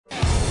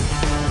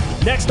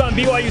Next on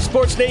BYU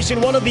Sports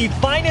Nation, one of the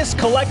finest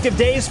collective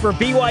days for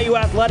BYU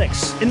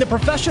athletics. In the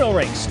professional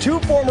ranks, 2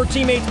 former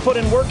teammates put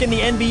in work in the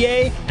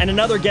NBA, and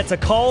another gets a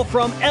call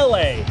from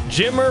LA.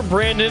 Jimmer,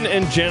 Brandon,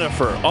 and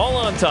Jennifer, all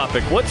on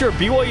topic. What's your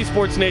BYU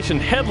Sports Nation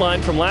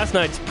headline from last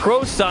night's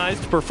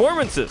pro-sized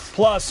performances?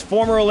 Plus,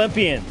 former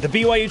Olympian, the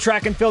BYU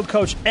track and field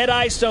coach Ed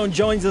Eyestone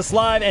joins us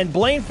live, and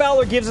Blaine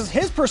Fowler gives us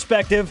his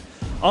perspective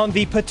on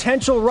the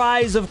potential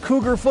rise of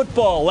Cougar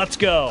football. Let's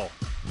go.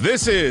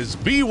 This is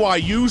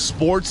BYU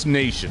Sports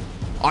Nation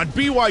on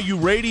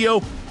BYU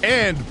Radio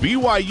and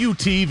BYU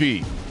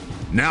TV.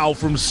 Now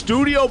from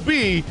Studio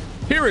B,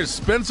 here is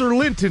Spencer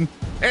Linton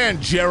and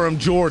Jerem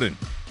Jordan.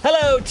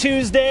 Hello,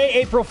 Tuesday,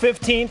 April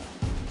 15th,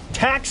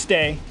 tax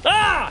day.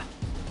 Ah!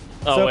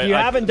 So if you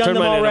haven't done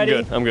them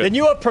already, I'm good. then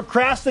you have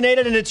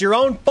procrastinated and it's your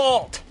own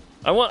fault.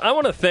 I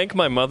want to thank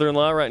my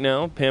mother-in-law right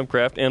now, Pam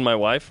Kraft, and my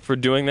wife for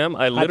doing them.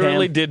 I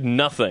literally did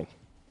nothing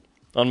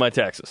on my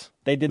taxes.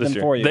 They did them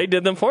for you. They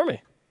did them for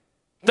me.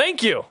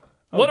 Thank you.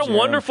 What a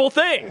wonderful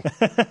thing.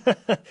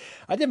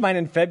 I did mine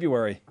in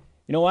February.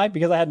 You know why?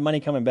 Because I had money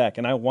coming back,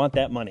 and I want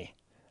that money.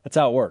 That's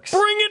how it works.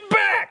 Bring it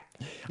back!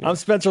 I'm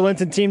Spencer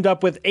Linton, teamed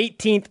up with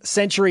 18th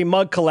century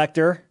mug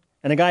collector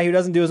and a guy who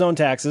doesn't do his own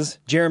taxes,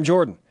 Jerem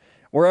Jordan.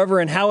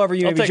 Wherever and however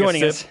you may be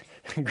joining us,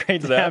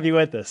 great to have you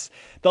with us.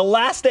 The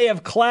last day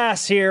of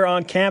class here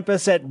on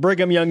campus at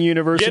Brigham Young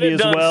University as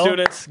well. Get it done,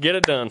 students. Get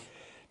it done.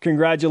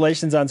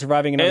 Congratulations on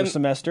surviving another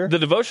semester. The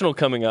devotional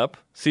coming up,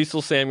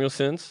 Cecil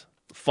Samuelson's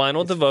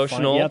final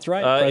devotional. Yeah, that's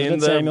right. President in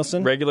the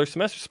Samuelson. Regular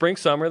semester. Spring,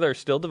 summer, there are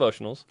still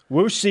devotionals.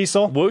 Whoosh,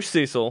 Cecil. Whoosh,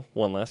 Cecil.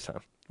 One last time.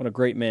 What a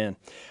great man.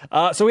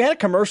 So we had a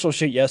commercial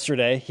shoot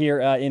yesterday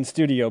here in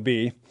Studio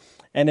B,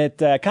 and it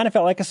kind of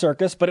felt like a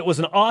circus, but it was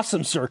an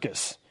awesome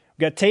circus.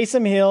 We got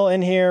Taysom Hill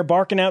in here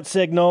barking out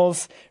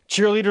signals,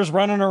 cheerleaders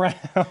running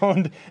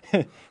around.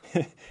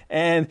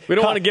 And we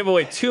don't want to give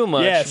away too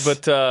much, yes.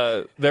 but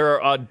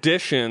there are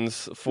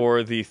auditions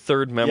for the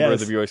third member of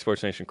the BYU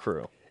Sports Nation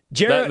crew.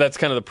 That's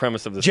kind of the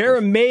premise of this.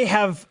 Jerem may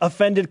have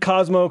offended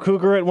Cosmo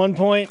Cougar at one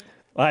point,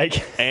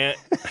 and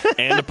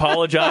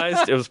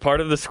apologized. It was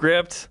part of the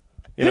script.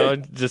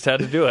 Just had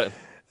to do it.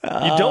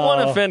 You don't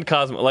want to offend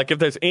Cosmo. Like, if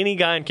there's any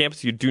guy on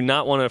campus, you do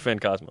not want to offend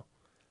Cosmo.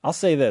 I'll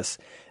say this.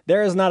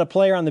 There is not a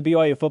player on the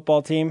BYU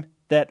football team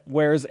that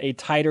wears a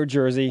tighter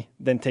jersey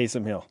than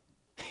Taysom Hill.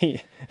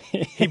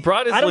 He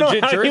brought his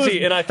legit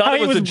jersey, and I thought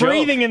it was a joke.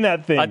 Breathing in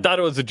that thing. I thought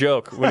it was a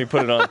joke when he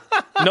put it on.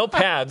 No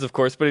pads, of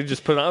course, but he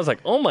just put it on. I was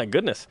like, oh my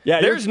goodness.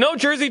 Yeah, there's no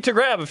jersey to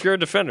grab if you're a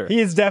defender. He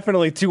is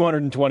definitely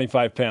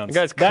 225 pounds. The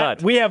guy's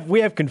cut. We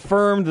have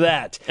confirmed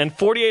that. And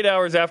 48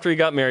 hours after he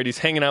got married, he's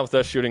hanging out with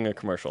us shooting a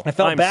commercial. I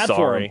felt bad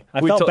for him. I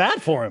felt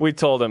bad for him. We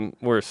told him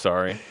we're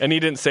sorry, and he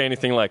didn't say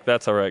anything like,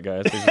 "That's all right,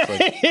 guys." He was just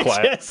like,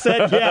 quiet. Just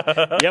said,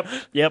 yeah,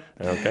 yep.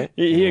 Okay.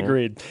 He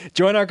agreed.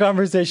 Join our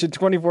conversation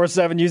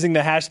 24/7 using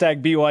the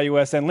hashtag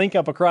BYUSN. Link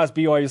up across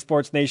BYU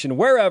Sports Nation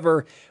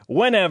wherever,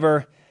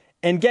 whenever,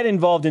 and get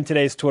involved in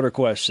today's Twitter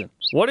question.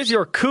 What is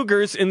your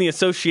Cougars in the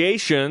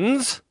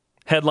Association's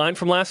headline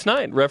from last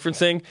night,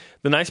 referencing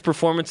the nice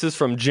performances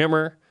from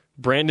Jimmer,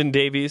 Brandon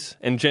Davies,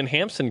 and Jen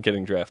Hampson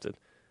getting drafted?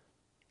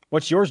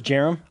 What's yours,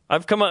 Jerem?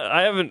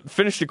 I haven't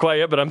finished it quite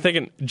yet, but I'm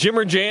thinking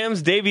Jimmer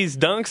jams, Davies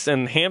dunks,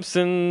 and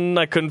Hampson,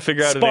 I couldn't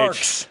figure out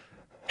Sparks. an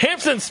H.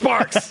 Hampson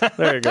Sparks!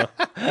 There you go.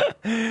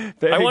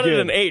 I wanted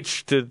an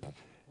H to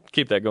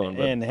keep that going,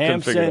 but and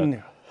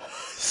Hampson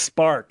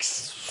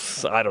Sparks.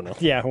 I don't know.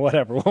 Yeah,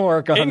 whatever. We'll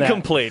work on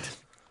Incomplete.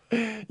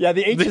 Yeah,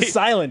 the H is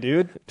silent,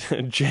 dude.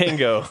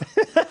 Django.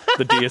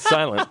 The D is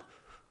silent.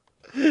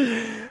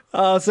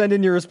 Send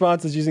in your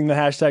responses using the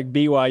hashtag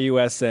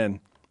BYUSN.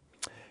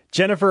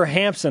 Jennifer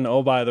Hampson,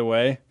 oh, by the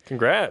way.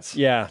 Congrats.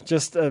 Yeah,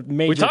 just a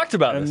major. We talked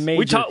about this.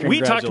 We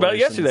talked about it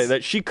yesterday,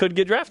 that she could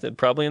get drafted,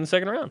 probably in the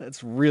second round.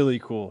 That's really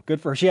cool.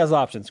 Good for her. She has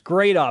options.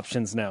 Great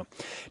options now.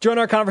 Join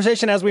our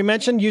conversation, as we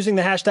mentioned, using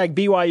the hashtag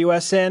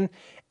BYUSN.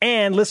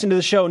 And listen to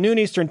the show, noon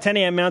Eastern, 10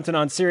 a.m. Mountain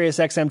on Sirius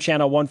XM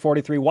Channel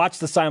 143. Watch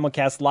the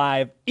simulcast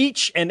live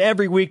each and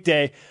every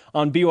weekday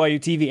on BYU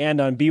TV and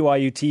on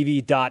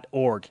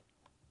BYUtv.org.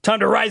 Time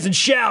to rise and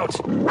shout,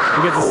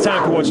 because it's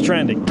time for What's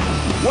Trending.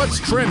 What's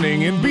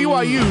trending in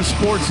BYU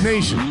Sports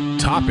Nation?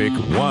 Topic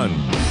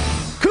 1.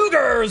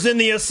 Cougars in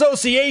the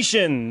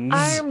associations.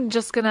 I'm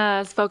just going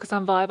to focus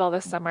on volleyball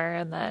this summer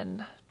and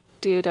then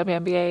do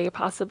WNBA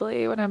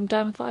possibly when I'm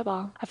done with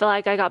volleyball. I feel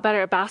like I got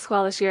better at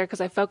basketball this year because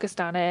I focused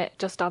on it,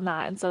 just on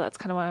that. And so that's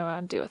kind of what I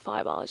want to do with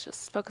volleyball, is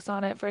just focus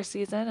on it for a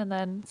season and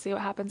then see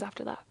what happens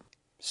after that.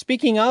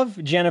 Speaking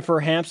of Jennifer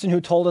Hampson, who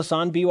told us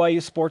on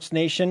BYU Sports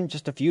Nation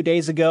just a few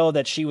days ago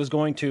that she was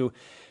going to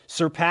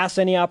surpass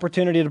any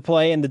opportunity to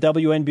play in the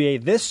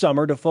WNBA this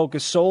summer to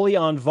focus solely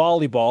on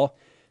volleyball,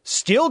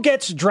 still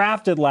gets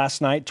drafted last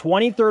night,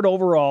 23rd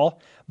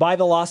overall, by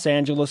the Los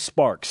Angeles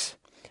Sparks.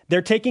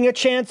 They're taking a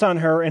chance on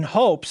her in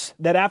hopes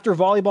that after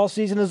volleyball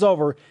season is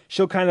over,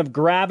 she'll kind of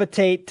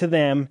gravitate to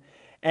them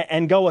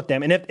and go with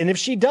them. And if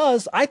she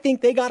does, I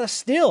think they got a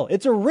steal.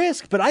 It's a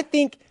risk, but I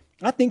think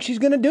she's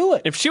going to do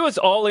it. If she was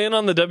all in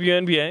on the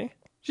WNBA,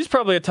 she's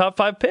probably a top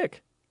 5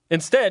 pick.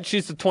 Instead,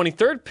 she's the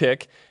 23rd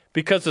pick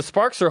because the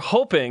Sparks are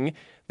hoping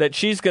that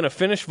she's going to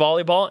finish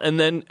volleyball and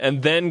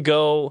then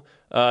go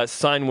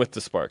sign with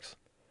the Sparks.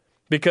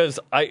 Because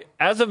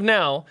as of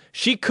now,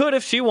 she could,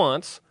 if she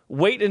wants,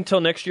 wait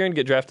until next year and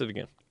get drafted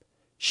again.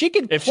 She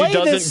could if play she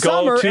doesn't this go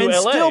summer to and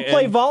LA still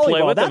play and volleyball.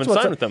 play with them and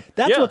sign with them.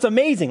 That's Yeah. what's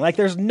amazing. Like,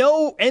 there's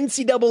no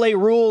NCAA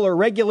rule or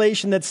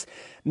regulation that's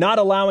not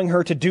allowing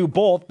her to do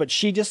both. But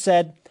she just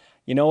said,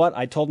 you know what?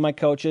 I told my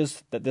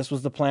coaches that this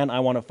was the plan. I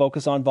want to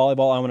focus on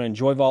volleyball. I want to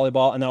enjoy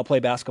volleyball, and then I'll play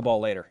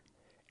basketball later.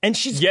 And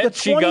she's the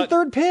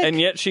 23rd pick.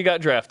 And yet she got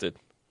drafted.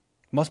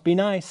 Must be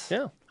nice.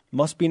 Yeah.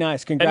 Must be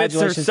nice. And it's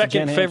Congratulations her second to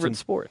Jen favorite Hampson.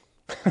 sport.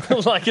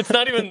 Like, it's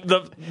not even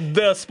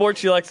the sport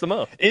she likes the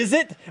most. Is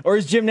it? Or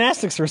is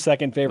gymnastics her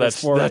second favorite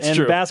sport? That's and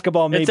true.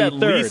 basketball maybe it's at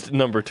third? least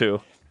number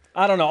 2.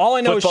 I don't know. All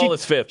I know Football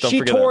is is fifth. Don't she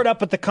forget tore that. it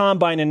up at the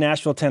Combine in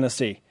Nashville,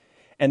 Tennessee.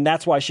 And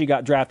that's why she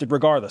got drafted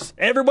regardless.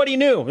 Everybody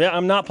knew, yeah,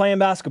 I'm not playing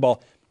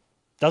basketball.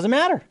 Doesn't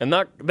matter. And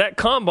that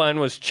Combine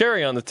was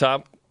cherry on the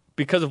top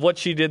because of what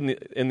she did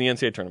in the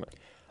NCAA tournament.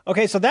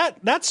 Okay, so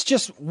that's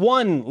just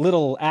one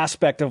little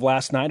aspect of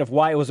last night of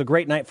why it was a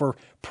great night for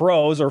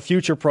pros or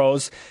future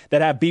pros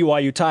that have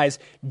BYU ties.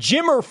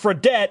 Jimmer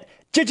Fredette,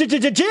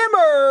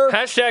 Jimmer!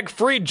 Hashtag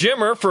free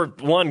Jimmer for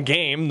one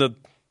game, the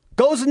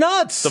Goes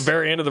nuts!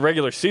 very end of the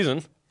regular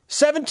season.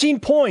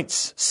 17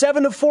 points,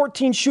 7 of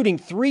 14 shooting,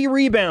 3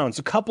 rebounds,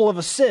 a couple of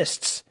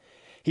assists.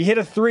 He hit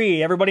a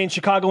 3. Everybody in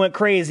Chicago went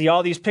crazy.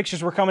 All these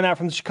pictures were coming out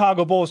from the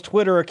Chicago Bulls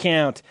Twitter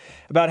account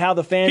about how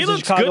the fans He in looks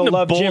Chicago good in a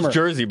love Bulls Jimmer.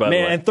 jersey, by the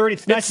way. And 30.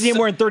 It's nice to see him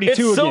wearing 32 it's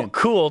again. so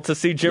cool to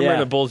see Jimmer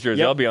in a Bulls jersey,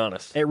 Yep. I'll be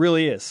honest. It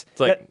really is. It's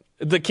like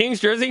the Kings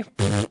jersey,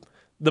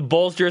 the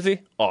Bulls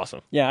jersey,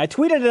 awesome. Yeah, I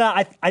tweeted it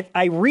out.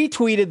 I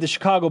retweeted the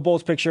Chicago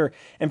Bulls picture,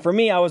 and for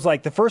me, I was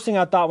like, the first thing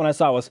I thought when I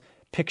saw it was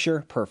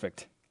picture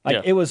perfect. Like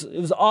Yeah. it was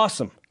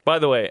awesome. By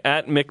the way,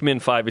 at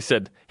McMinn5, he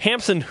said,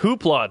 Hampson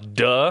hoopla,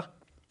 duh.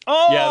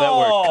 Oh, Yeah, that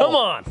worked. Come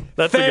on.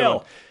 That's a good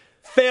one.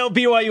 Fail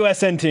BYU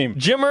SN team.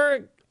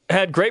 Jimmer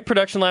had great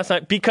production last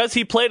night because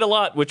he played a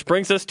lot, which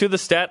brings us to the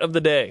stat of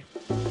the day.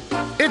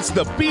 It's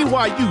the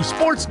BYU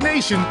Sports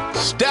Nation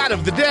Stat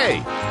of the Day.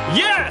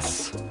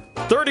 Yes!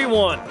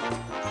 31.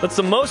 That's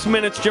the most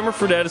minutes Jimmer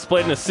Fredette has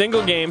played in a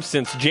single game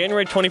since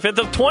January 25th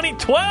of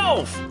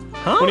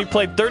 2012, when he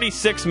played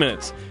 36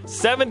 minutes.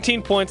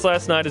 17 points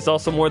last night is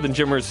also more than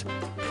Jimmer's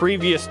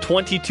previous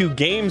 22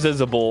 games as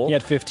a Bull. He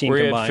had 15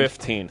 where combined. He had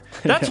 15.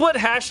 That's what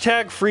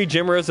hashtag free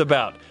Jimmer is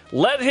about.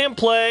 Let him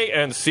play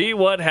and see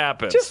what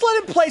happens. Just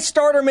let him play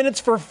starter minutes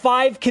for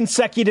 5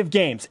 consecutive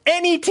games.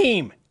 Any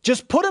team.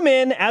 Just put him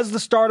in as the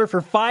starter for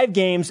 5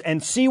 games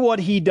and see what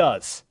he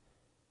does.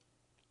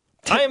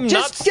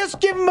 Just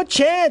give him a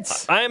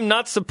chance. I am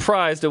not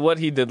surprised at what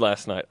he did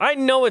last night. I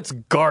know it's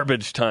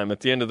garbage time at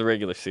the end of the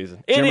regular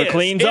season. Jimmer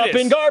cleans up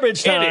in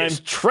garbage time. It is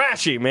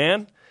trashy,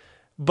 man.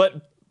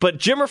 But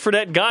Jimmer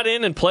Fredette got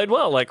in and played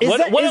well. Like,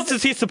 what else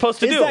is he supposed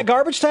to do? Is that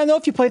garbage time, though,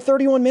 if you play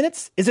 31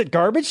 minutes? Is it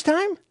garbage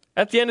time?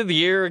 At the end of the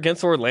year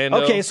against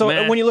Orlando. Okay, so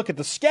man. when you look at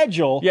the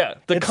schedule... Yeah,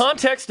 the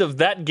context of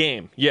that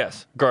game,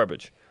 yes,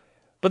 garbage.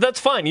 But that's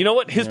fine. You know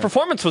what? His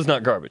performance was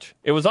not garbage.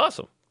 It was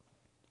awesome.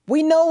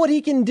 We know what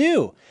he can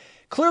do.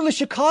 Clearly,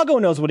 Chicago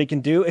knows what he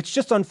can do. It's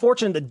just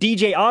unfortunate that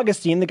DJ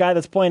Augustine, the guy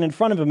that's playing in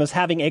front of him, is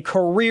having a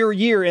career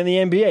year in the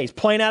NBA. He's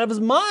playing out of his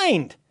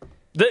mind.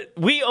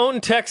 We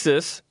own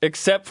Texas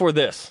except for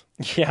this.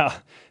 Yeah,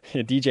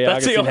 DJ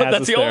Augustine has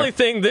That's the only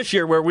thing this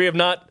year where we have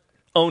not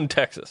owned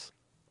Texas.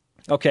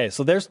 Okay,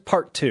 so there's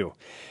part 2.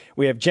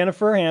 We have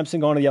Jennifer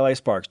Hampson going to the LA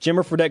Sparks.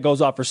 Jimmer Fredette goes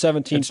off for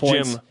 17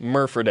 points. Jim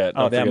Murfredette.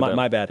 Oh, yeah,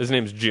 my bad. His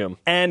name's Jim.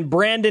 And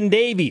Brandon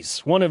Davies,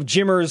 one of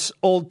Jimmer's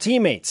old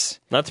teammates.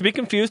 Not to be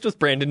confused with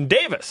Brandon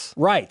Davis.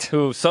 Right.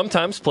 Who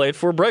sometimes played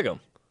for Brigham.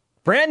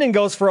 Brandon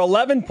goes for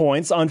 11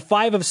 points on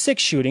 5 of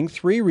 6 shooting,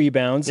 3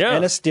 rebounds,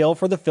 and a steal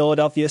for the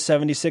Philadelphia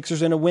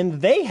 76ers in a win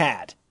they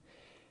had.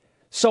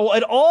 So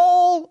it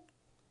all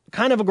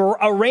kind of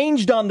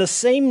arranged on the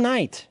same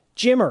night.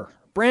 Jimmer,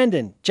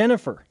 Brandon,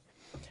 Jennifer.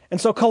 And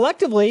so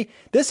collectively,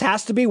 this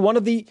has to be one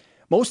of the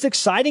most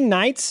exciting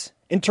nights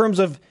in terms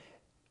of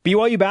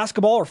BYU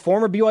basketball or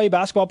former BYU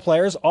basketball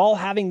players all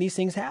having these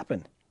things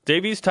happen.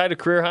 Davies tied a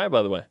career high,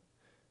 by the way.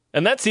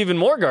 And that's even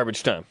more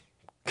garbage time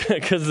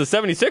because the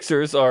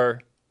 76ers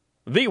are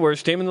the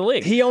worst team in the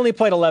league. He only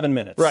played 11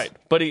 minutes. Right,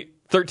 but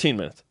 13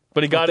 minutes.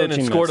 But he got in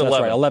and scored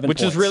 11, right, 11 which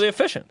points. is really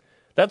efficient.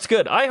 That's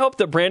good. I hope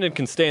that Brandon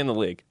can stay in the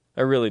league.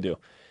 I really do.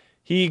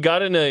 He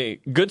got in a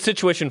good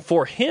situation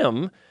for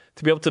him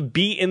to be able to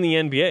be in the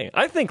NBA.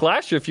 I think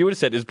last year, if you would have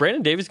said, is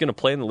Brandon Davies going to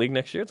play in the league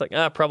next year? It's like,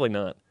 probably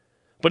not.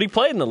 But he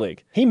played in the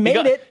league. He made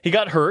it. He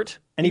got hurt.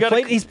 And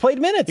he's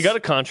played minutes. He got a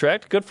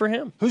contract. Good for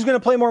him. Who's going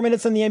to play more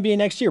minutes in the NBA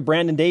next year,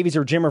 Brandon Davies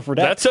or Jimmer Fredette?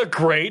 That's a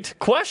great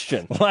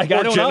question. I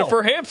don't know.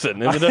 Jennifer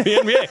Hampson in the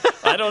WNBA.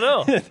 I don't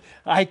know.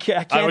 I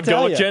can't I would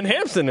tell go you. with Jen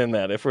Hampson in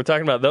that. If we're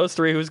talking about those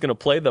three, who's going to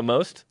play the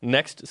most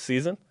next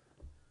season,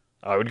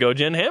 I would go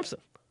Jen Hampson.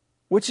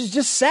 Which is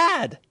just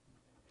sad.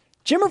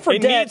 Jimmer Fredette.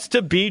 It needs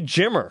to be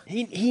Jimmer.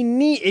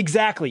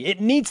 Exactly. It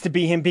needs to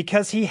be him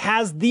because he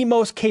has the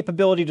most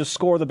capability to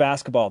score the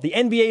basketball. The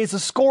NBA is a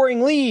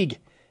scoring league.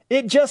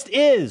 It just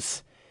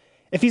is.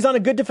 If he's on a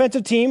good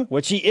defensive team,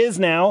 which he is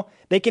now,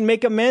 they can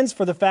make amends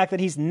for the fact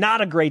that he's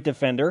not a great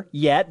defender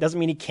yet. Doesn't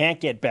mean he can't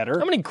get better.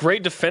 How many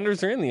great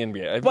defenders are in the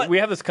NBA? But we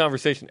have this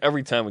conversation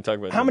every time we talk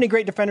about How many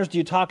great defenders do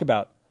you talk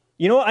about?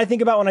 You know what I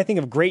think about when I think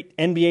of great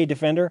NBA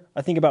defender?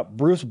 I think about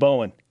Bruce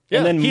Bowen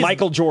and then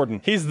Michael Jordan.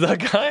 He's the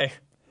guy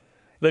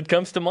that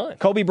comes to mind.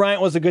 Kobe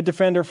Bryant was a good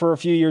defender for a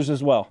few years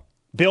as well.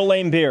 Bill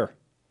Laimbeer,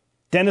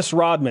 Dennis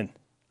Rodman.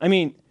 I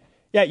mean,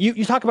 yeah,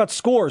 you talk about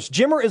scores.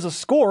 Jimmer is a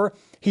scorer.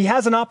 He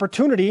has an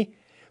opportunity,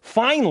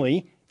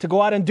 finally, to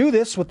go out and do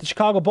this with the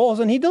Chicago Bulls,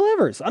 and he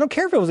delivers. I don't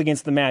care if it was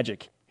against the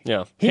Magic.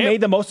 Yeah. He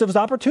made the most of his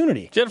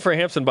opportunity. Jennifer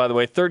Hampson, by the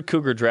way, third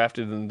Cougar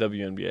drafted in the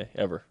WNBA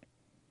ever.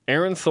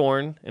 Aaron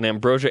Thorne and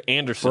Ambrosia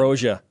Anderson.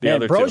 Brosia. The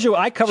other two.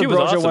 I covered Brosia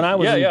awesome. when I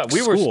was in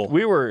school.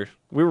 We were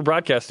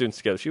broadcast students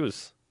together. She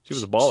was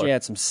a baller. She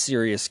had some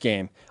serious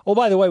game. Oh,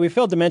 by the way, we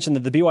failed to mention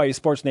that the BYU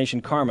Sports Nation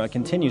karma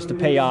continues to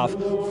pay off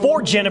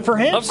for Jennifer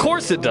Hampson. Of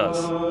course it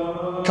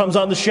does. Comes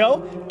on the show,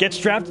 gets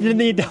drafted in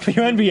the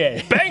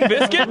WNBA. Bang,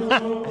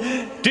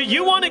 Biscuit! Do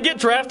you want to get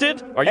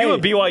drafted? Are you a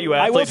BYU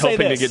athlete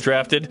hoping to get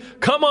drafted?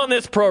 Come on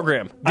this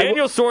program.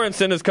 Daniel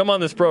Sorensen has come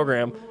on this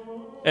program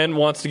and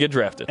wants to get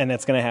drafted. And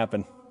that's going to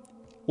happen.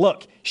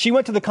 Look, she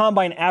went to the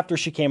Combine after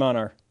she came on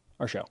our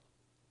show.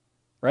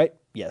 Right?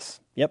 Yes.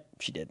 Yep,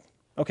 she did.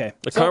 Okay.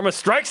 The karma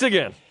strikes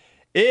again.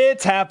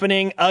 It's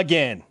happening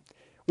again.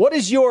 What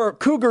is your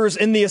Cougars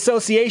in the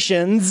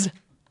Association's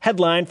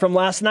headline from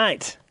last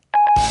night?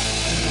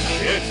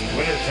 It's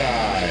winter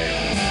time.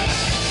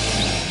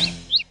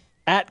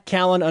 At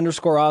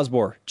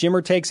Callan_Osborne.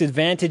 Jimmer takes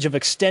advantage of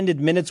extended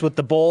minutes with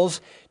the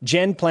Bulls.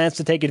 Jen plans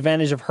to take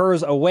advantage of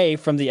hers away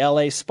from the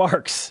LA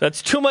Sparks.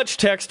 That's too much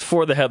text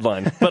for the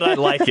headline, but I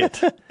like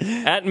it.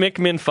 At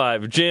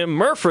McMinn5,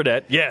 Jimmer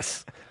Fredette,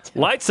 yes,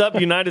 lights up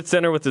United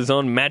Center with his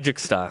own magic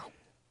style.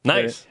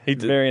 Nice.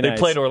 Very nice. They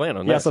played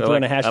Orlando. Nice. Also throw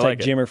in a hashtag like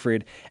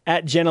Jimmerfried.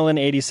 At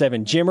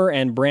Genelin87, Jimmer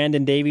and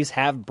Brandon Davies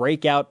have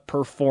breakout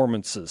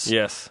performances.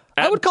 Yes.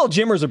 I would call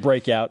Jimmer's a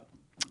breakout.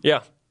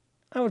 Yeah.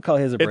 I would call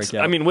his a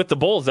breakout. With the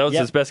Bulls, that was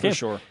his best game. For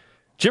sure.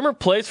 Jimmer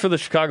plays for the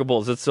Chicago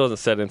Bulls. That still hasn't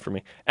set in for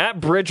me.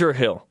 At Bridger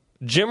Hill,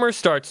 Jimmer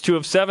starts 2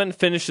 of 7,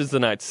 finishes the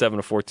night 7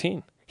 of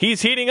 14.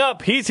 He's heating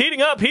up. He's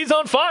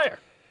on fire.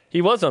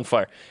 He was on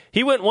fire.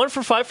 He went 1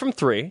 for 5 from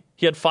 3.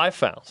 He had 5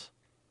 fouls.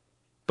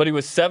 But he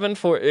was 7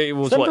 for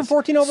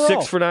 14 overall.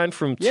 6 for 9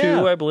 from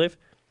 2, I believe.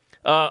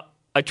 I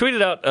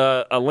tweeted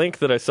out a link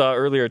that I saw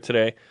earlier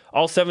today.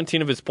 All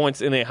 17 of his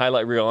points in a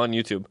highlight reel on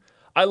YouTube.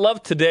 I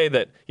love today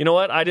that, you know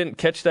what, I didn't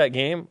catch that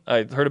game.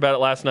 I heard about it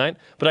last night,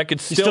 but I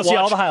could still watch see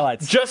all the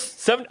highlights.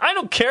 Just 7. I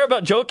don't care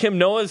about Joakim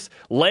Noah's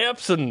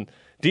layups and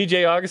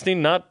DJ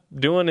Augustine not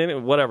doing any,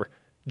 whatever.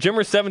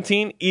 Jimmer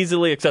 17,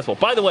 easily accessible.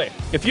 By the way,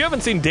 if you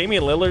haven't seen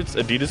Damian Lillard's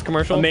Adidas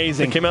commercial,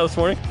 amazing, that came out this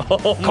morning.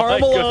 Oh, Karl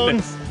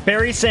Malone,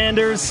 Barry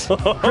Sanders,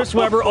 Chris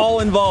Webber, all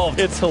involved.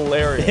 It's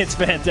hilarious. It's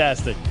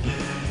fantastic.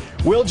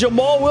 Will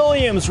Jamal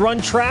Williams run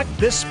track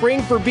this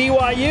spring for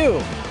BYU?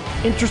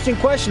 Interesting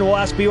question. We'll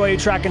ask BYU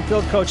track and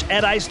field coach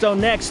Ed Eyestone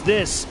next.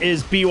 This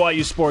is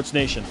BYU Sports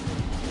Nation.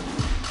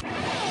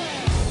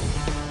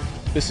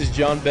 This is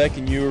John Beck,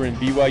 and you are in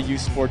BYU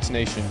Sports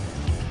Nation.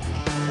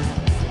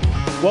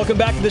 Welcome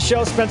back to the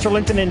show. Spencer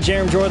Linton and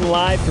Jerem Jordan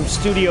live from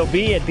Studio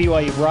B at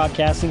BYU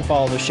Broadcasting.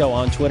 Follow the show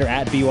on Twitter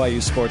at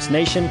BYU Sports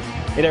Nation.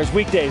 It airs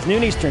weekdays,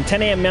 noon Eastern,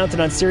 10 a.m. Mountain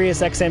on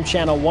Sirius XM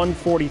Channel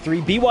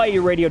 143,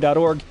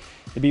 BYURadio.org,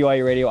 the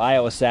BYU Radio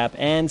iOS app,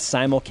 and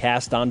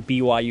simulcast on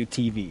BYU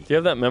TV. Do you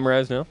have that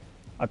memorized now?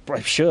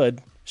 I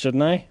should.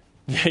 Shouldn't I?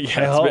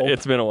 Yeah,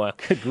 it's been a while.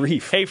 Good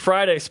grief. Hey,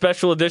 Friday,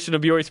 special edition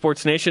of BYU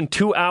Sports Nation.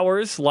 2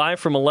 hours live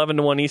from 11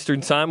 to 1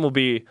 Eastern Time. We'll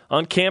be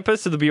on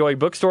campus at the BYU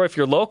Bookstore. If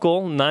you're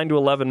local, 9 to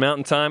 11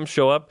 Mountain Time.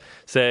 Show up,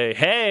 say,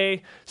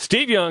 hey,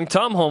 Steve Young,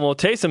 Tom Homo,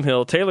 Taysom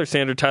Hill, Taylor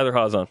Sander, Tyler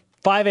Haws on.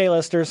 5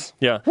 A-listers.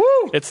 Yeah.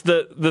 Woo! It's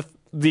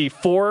the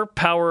 4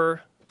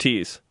 power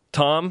T's.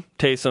 Tom,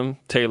 Taysom,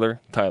 Taylor,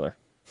 Tyler.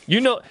 You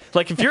know,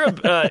 like if you're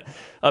a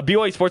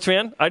BYU sports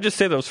fan, I just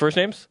say those first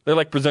names. They're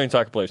like Brazilian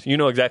soccer players. You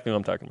know exactly what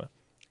I'm talking about.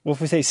 Well,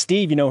 if we say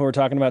Steve, you know who we're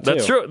talking about, too.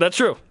 That's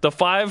true. The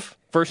 5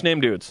 first-name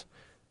dudes.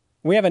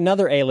 We have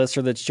another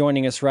A-lister that's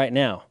joining us right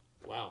now.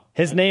 Wow.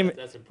 His name...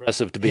 That's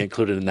impressive to be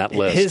included in that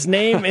list. His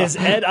name is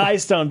Ed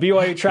Eyestone,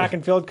 BYU track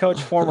and field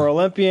coach, former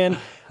Olympian,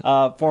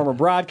 former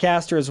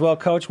broadcaster as well.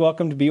 Coach,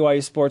 welcome to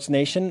BYU Sports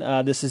Nation.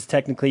 This is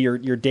technically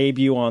your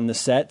debut on the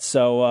set,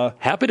 so...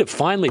 Happy to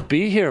finally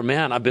be here,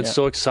 man. I've been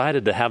so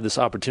excited to have this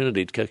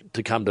opportunity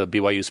to come to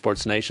BYU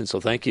Sports Nation, so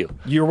thank you.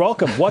 You're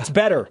welcome. What's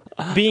better,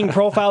 being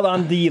profiled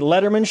on the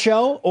Letterman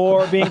Show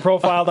or being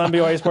profiled on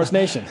BYU Sports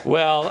Nation?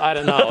 Well, I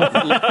don't know.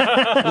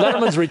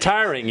 Letterman's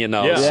retiring, you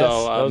know,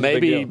 so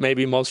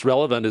maybe most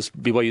relevant is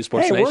BYU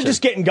Sports Nation. Hey, we're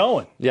just getting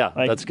going. Yeah,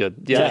 that's good.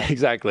 Yeah,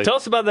 exactly. Tell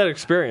us about that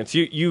experience.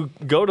 You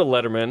go to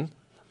Letterman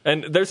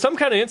And there's some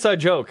kind of inside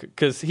joke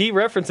because he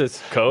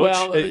references Coach.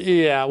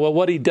 Well, Well,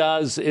 what he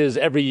does is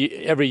every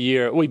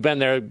year, we've been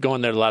there,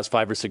 going there the last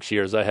 5 or 6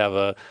 years. I have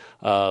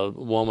a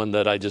woman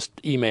that I just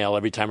email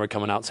every time we're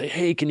coming out and say,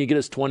 hey, can you get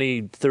us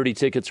 20, 30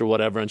 tickets or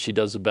whatever? And she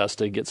does the best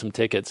to get some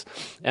tickets.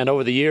 And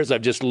over the years,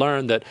 I've just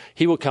learned that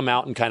he will come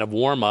out and kind of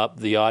warm up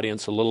the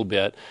audience a little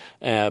bit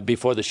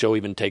before the show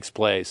even takes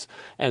place.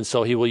 And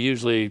so he will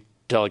usually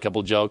tell a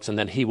couple jokes, and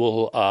then he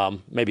will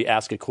maybe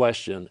ask a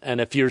question. And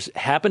if you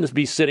happen to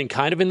be sitting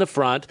kind of in the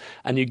front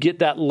and you get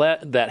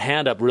that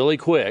hand up really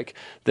quick,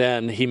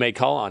 then he may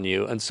call on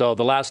you. And so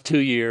the last 2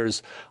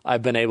 years,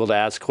 I've been able to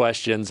ask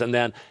questions, and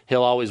then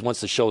he'll always,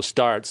 once the show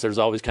starts, there's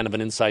always kind of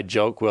an inside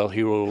joke. Well,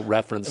 he will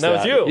reference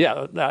that. That was you.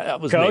 Yeah, that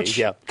was Coach?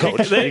 me. Yeah,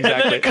 Coach. Exactly. And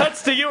then it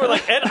cuts to you. We're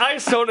like, Ed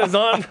Eystone is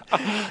on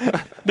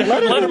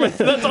Letterman.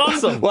 That's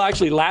awesome. Well,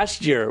 actually,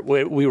 last year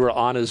we were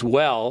on as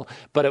well,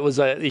 but it was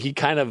he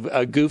kind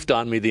of goofed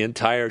on me the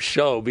entire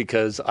show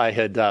because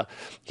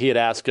he had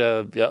asked,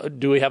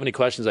 do we have any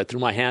questions? I threw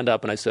my hand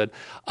up and I said,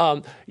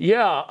 I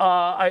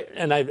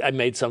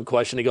made some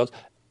question. He goes,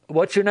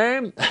 what's your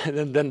name?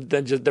 And then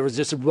there was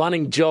just a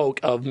running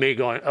joke of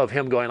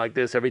him going like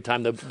this every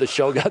time the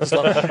show got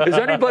slow. Is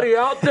anybody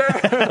out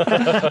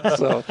there?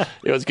 So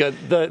it was good.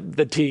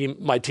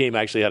 My team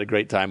actually had a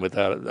great time with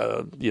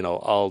that.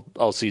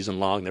 All season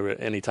long.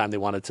 Anytime they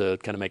wanted to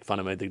kind of make fun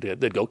of me,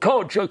 they'd go,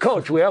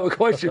 Coach, we have a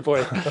question for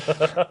you.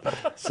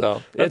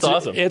 So that's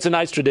awesome. It's a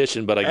nice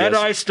tradition, but I guess Ed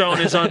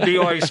Eystone is on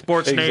BYU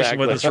Sports Nation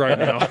with us right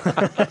now.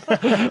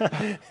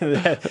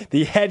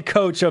 The head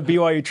coach of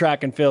BYU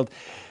Track and Field.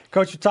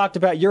 Coach, you talked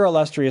about your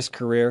illustrious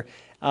career,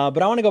 but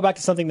I want to go back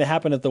to something that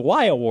happened at the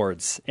Y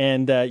Awards,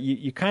 and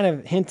you kind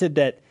of hinted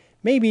that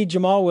maybe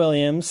Jamal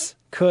Williams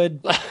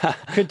could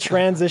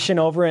transition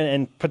over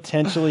and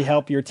potentially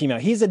help your team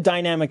out. He's a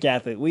dynamic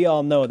athlete. We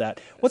all know that.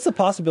 What's the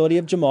possibility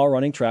of Jamal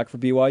running track for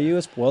BYU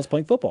as well as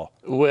playing football?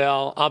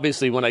 Well,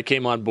 obviously, when I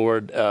came on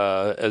board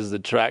as the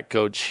track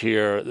coach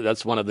here,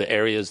 that's one of the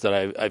areas that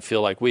I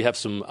feel like we have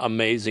some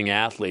amazing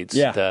athletes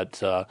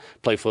that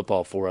play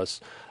football for us.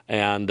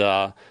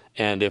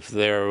 And if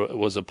there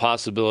was a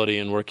possibility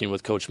in working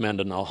with Coach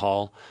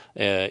Mendenhall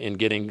in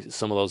getting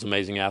some of those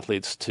amazing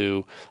athletes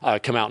to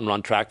come out and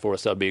run track for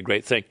us, that would be a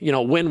great thing.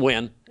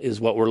 Win-win is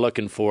what we're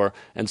looking for,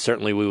 and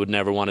certainly we would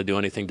never want to do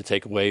anything to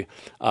take away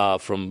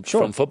from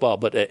football.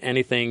 But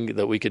anything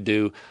that we could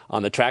do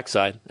on the track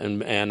side, and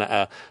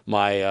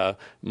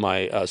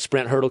my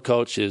sprint hurdle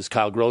coach is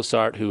Kyle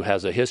Grossart, who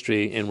has a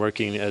history in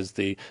working as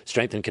the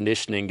strength and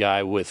conditioning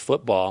guy with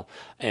football,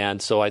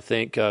 and so I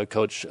think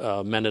Coach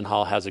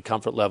Mendenhall has a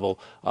comfort level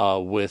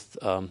with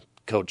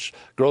Coach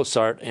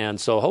Grossart, and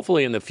so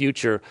hopefully in the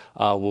future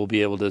we'll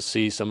be able to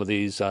see some of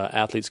these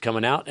athletes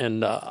coming out.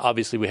 And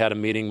obviously we had a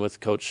meeting with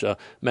Coach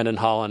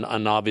Mendenhall,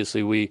 and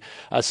obviously we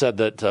said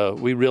that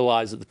we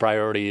realize that the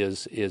priority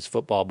is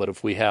football, but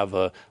if we have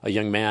a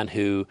young man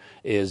who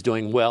is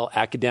doing well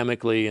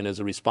academically and is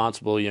a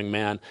responsible young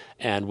man,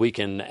 and we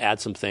can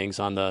add some things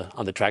on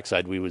the track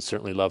side, we would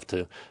certainly love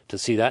to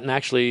see that. And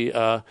actually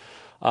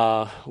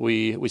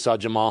we saw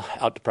Jamal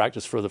out to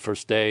practice for the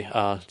first day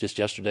just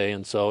yesterday,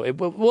 and so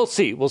we'll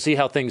see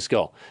how things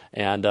go.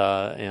 And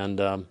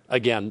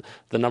again,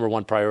 the number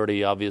one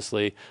priority,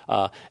 obviously,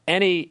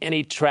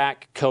 any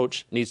track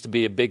coach needs to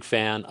be a big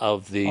fan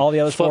of all the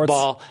other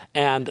football sports,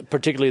 and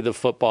particularly the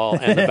football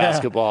and the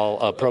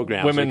basketball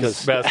programs.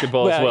 Women's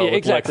basketball as well. Yeah,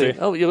 exactly.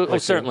 Lexi.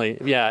 Certainly,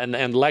 yeah.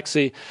 And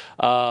Lexi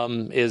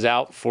is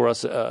out for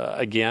us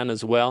again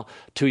as well.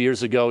 2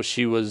 years ago,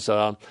 she was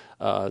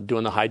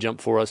doing the high jump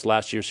for us.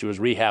 Last year she was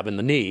rehabbing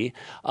the knee.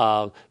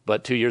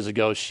 But 2 years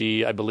ago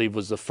she, I believe,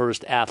 was the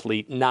first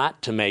athlete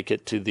not to make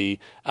it to the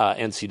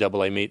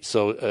NCAA meet,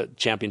 so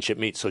championship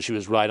meet. So she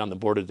was right on the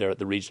border there at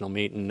the regional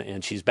meet,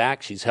 and she's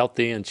back. She's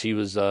healthy, and she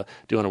was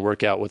doing a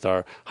workout with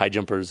our high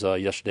jumpers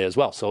yesterday as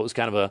well. So it was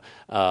kind of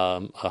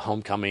a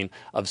homecoming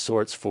of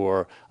sorts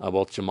for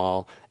both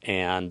Jamal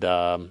and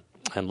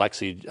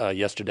Lexi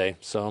yesterday.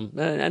 So,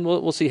 and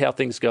we'll see how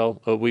things go.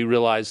 We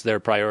realize their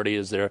priority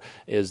is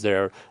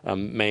their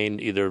main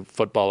either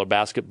football or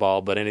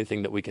basketball, but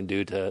anything that we can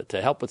do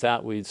to help with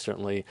that, we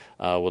certainly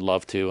would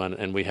love to.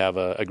 And we have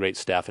a great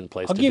staff in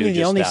place. I'll give you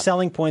the only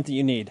selling point that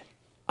you need.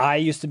 I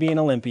used to be an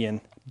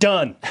Olympian.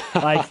 Done.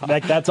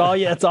 Like that's all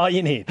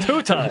you need.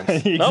 2 times.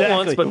 Exactly. Not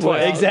once, but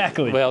twice.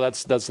 Exactly. Well,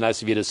 that's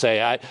nice of you to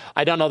say.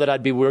 I don't know that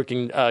I'd be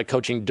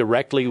coaching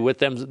directly with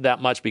them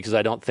that much, because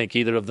I don't think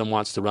either of them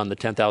wants to run the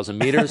 10,000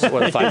 meters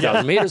or the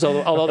 5,000 meters.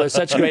 Although they're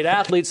such great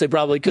athletes, they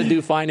probably could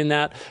do fine in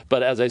that.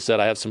 But as I said,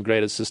 I have some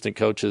great assistant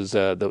coaches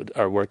that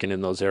are working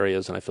in those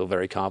areas, and I feel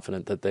very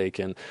confident that they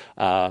can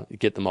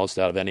get the most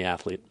out of any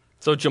athlete.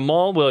 So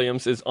Jamal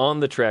Williams is on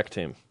the track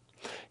team.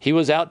 He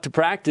was out to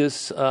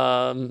practice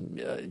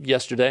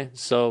yesterday,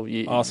 so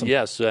awesome.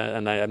 Yes,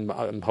 and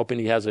I'm hoping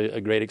he has a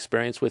great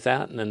experience with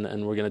that,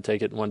 and we're going to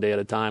take it one day at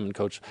a time.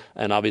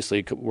 And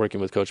obviously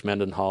working with Coach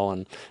Mendenhall,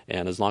 and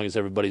as long as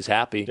everybody's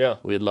happy,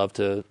 we'd love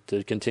to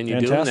continue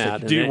doing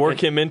that. Do you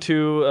work him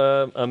into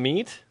a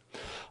meet?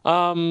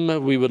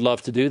 We would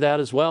love to do that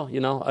as well.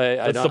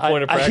 That's the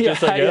point of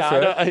practice, I guess,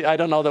 right? I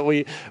don't know that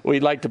we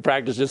like to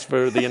practice just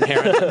for the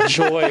inherent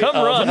joy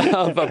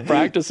of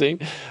practicing.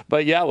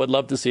 But yeah, would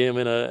love to see him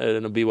in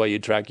a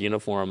BYU track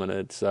uniform. And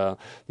it's,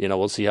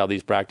 we'll see how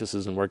these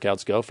practices and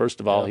workouts go. First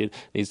of all, he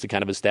needs to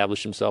kind of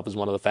establish himself as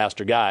one of the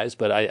faster guys.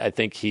 But I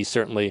think he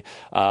certainly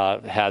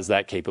has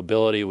that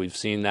capability. We've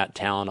seen that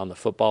talent on the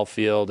football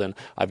field. And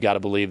I've got to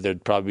believe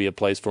there'd probably be a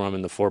place for him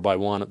in the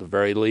 4x1 at the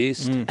very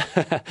least.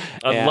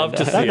 I'd love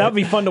to see that would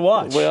be fun to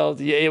watch. Well,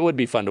 yeah, it would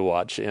be fun to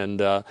watch.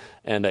 And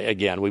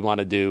again, we want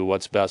to do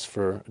what's best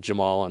for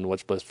Jamal and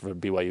what's best for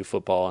BYU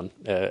football. And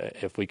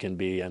if we can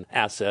be an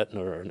asset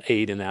or an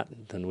aid in that,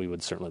 then we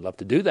would certainly love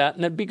to do that.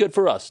 And it'd be good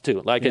for us,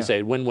 too. Like I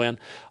say, win-win.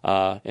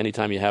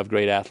 Anytime you have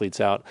great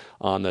athletes out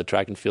on the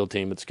track and field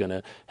team, it's going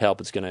to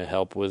help. It's going to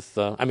help with,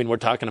 we're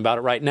talking about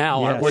it right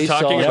now, aren't we? We're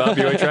talking about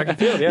BYU track and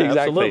field. Yeah,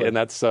 exactly. Absolutely. And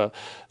that's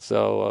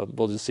so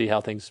we'll just see how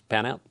things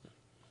pan out.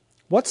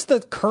 What's the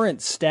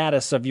current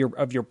status of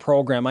your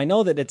program? I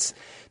know that it's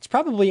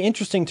probably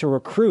interesting to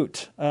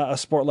recruit a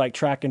sport like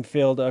track and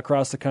field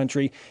across the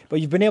country,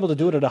 but you've been able to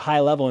do it at a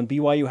high level, and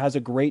BYU has a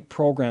great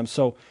program.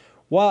 So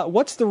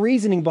what's the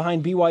reasoning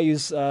behind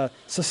BYU's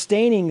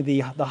sustaining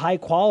the high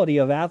quality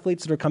of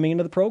athletes that are coming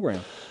into the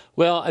program?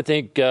 Well, I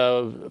think,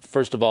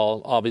 first of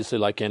all, obviously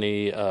like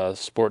any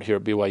sport here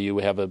at BYU,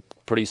 we have a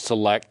pretty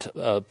select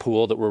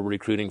pool that we're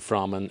recruiting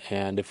from.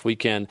 And if we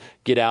can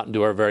get out and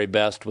do our very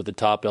best with the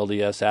top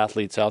LDS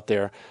athletes out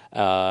there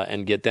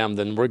and get them,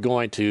 then we're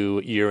going to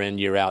year in,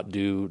 year out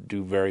do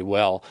very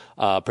well,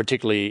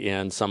 particularly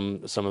in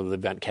some of the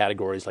event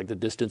categories like the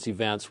distance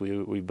events.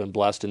 We've been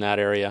blessed in that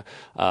area.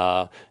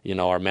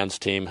 Our men's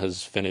team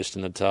has finished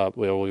in the top.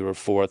 We were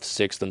 4th,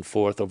 6th, and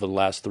 4th over the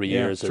last 3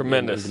 years.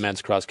 Tremendous. In the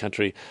men's cross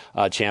country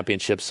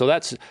championships. So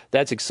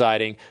that's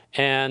exciting.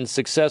 And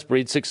success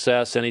breeds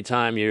success.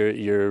 Anytime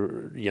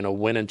you're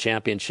winning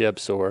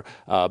championships or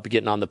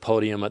getting on the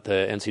podium at the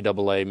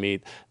NCAA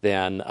meet,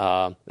 then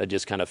that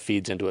just kind of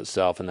feeds into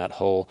itself and that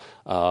whole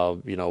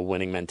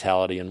winning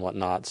mentality and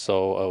whatnot.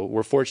 So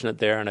we're fortunate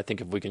there, and I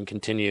think if we can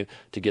continue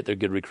to get the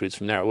good recruits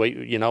from there,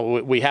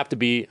 we have to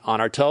be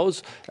on our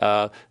toes.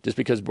 Just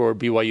because we're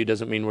BYU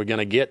doesn't mean we're going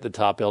to get the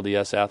top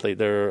LDS athlete.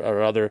 There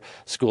are other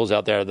schools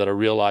out there that are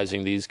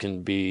realizing these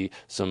can be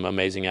some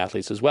amazing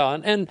athletes as well.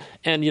 And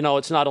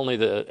it's not only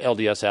the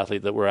LDS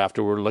athlete that we're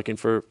after. We're looking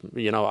for,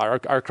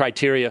 our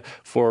criteria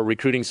for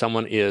recruiting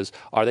someone is,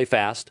 are they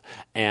fast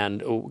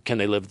and can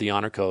they live the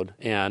honor code?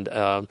 And,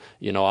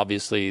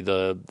 obviously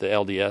the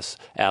LDS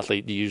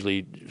athlete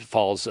usually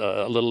falls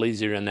a little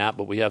easier in that,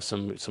 but we have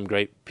some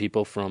great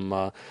people from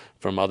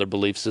other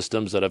belief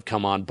systems that have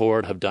come on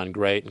board, have done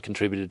great and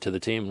contributed to the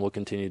team. We'll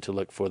continue to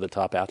look for the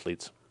top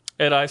athletes.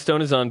 Ed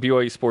Eyestone is on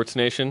BYU Sports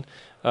Nation.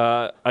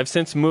 I've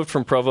since moved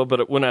from Provo,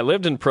 but when I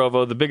lived in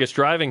Provo, the biggest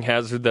driving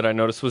hazard that I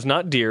noticed was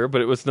not deer,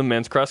 but it was the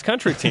men's cross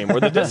country team or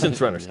the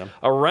distance runners.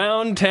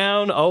 Around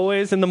town,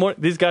 always in the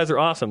morning. These guys are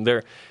awesome.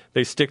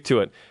 They stick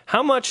to it.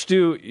 How much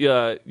do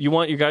you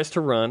want you guys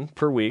to run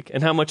per week,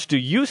 and how much do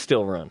you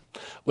still run?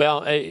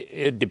 Well,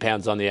 it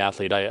depends on the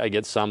athlete. I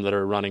get some that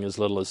are running as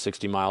little as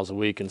 60 miles a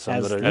week, and some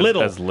that are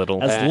as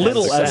little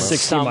as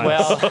 60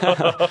 miles.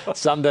 Well,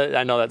 some that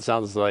I know that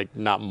sounds like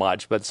not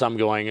much, but some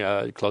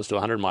going close to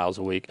 100 miles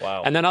a week.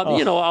 Wow. And then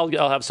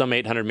I'll have some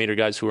 800-meter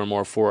guys who are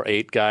more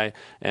 4.8 guy,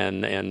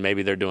 and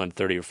maybe they're doing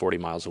 30 or 40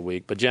 miles a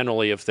week. But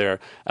generally, if they're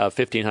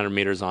 1,500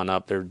 meters on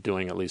up, they're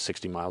doing at least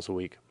 60 miles a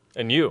week.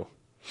 And you?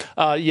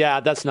 Yeah,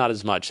 that's not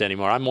as much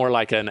anymore. I'm more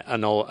like an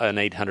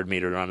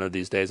 800-meter runner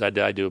these days. I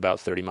do about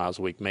 30 miles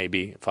a week,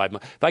 maybe 5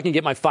 miles. If I can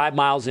get my 5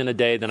 miles in a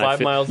day, then I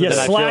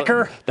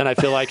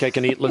feel like I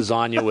can eat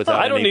lasagna without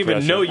I don't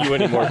even know you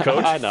anymore,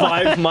 Coach. I know.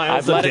 5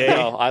 miles a day.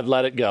 I've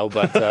let it go.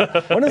 But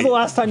when was the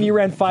last time you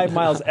ran 5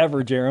 miles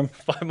ever, Jerem?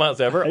 5 miles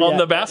ever? On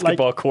the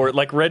basketball court,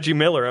 like Reggie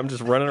Miller. I'm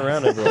just running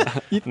around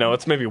everywhere. No,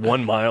 it's maybe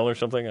 1 mile or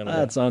something. I don't know.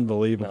 That's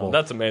unbelievable. No,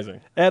 that's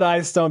amazing. Ed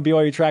Eyestone,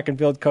 BYU track and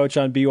field coach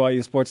on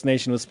BYU Sports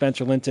Nation with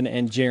Spencer Linton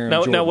and Jerem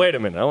Jordan. Now, wait a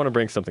minute. I want to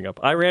bring something up.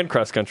 I ran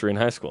cross country in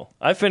high school.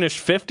 I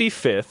finished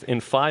 55th in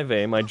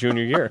 5A my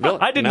junior year. Really?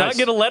 I did not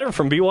get a letter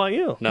from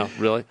BYU. No,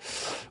 really?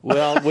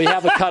 Well, we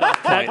have a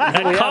cutoff point.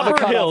 At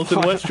Copper Hills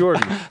in West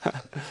Jordan.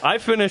 I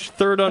finished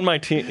third on my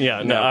team.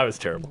 Yeah, no, I was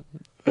terrible.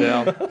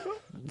 Well,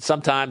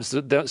 sometimes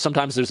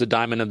there's a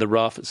diamond in the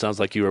rough. It sounds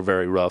like you were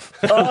very rough.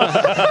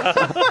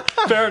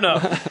 Fair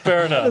enough.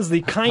 That is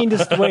the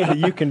kindest way that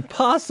you can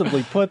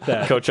possibly put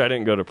that. Coach, I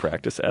didn't go to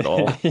practice at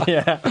all.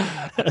 Yeah.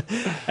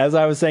 As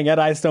I was saying, Ed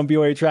Eyestone,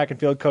 BYU track and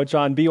field coach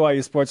on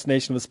BYU Sports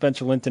Nation with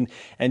Spencer Linton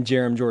and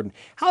Jerem Jordan.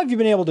 How have you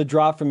been able to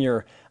draw from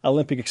your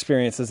Olympic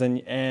experiences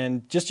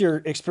and just your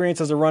experience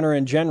as a runner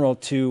in general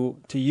to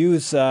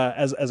use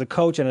as a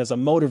coach and as a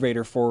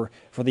motivator for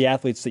the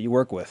athletes that you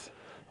work with?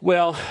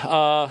 Well,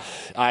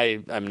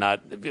 I'm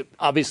not.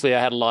 Obviously,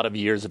 I had a lot of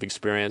years of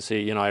experience.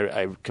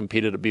 I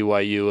competed at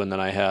BYU, and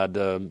then I had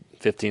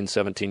 15,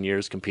 17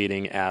 years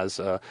competing as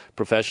a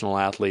professional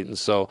athlete. And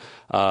so,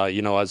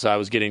 as I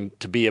was getting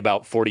to be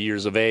about 40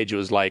 years of age, it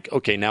was like,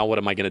 okay, now what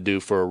am I going to do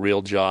for a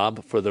real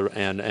job?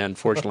 And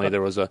fortunately,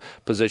 there was a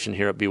position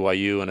here at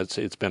BYU, and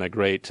it's been a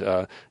great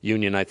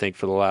union, I think,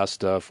 for the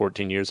last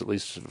 14 years, at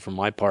least from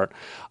my part.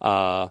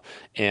 So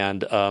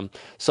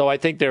I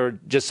think there are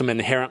just some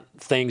inherent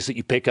things that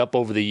you pick up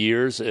over the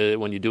years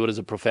when you do it as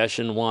a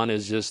profession. One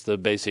is just the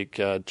basic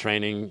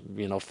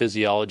training,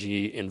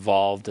 physiology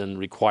involved and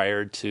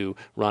required to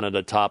run at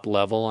a top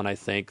level. And I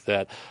think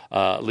that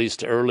at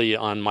least early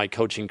on my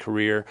coaching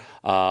career,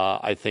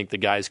 I think the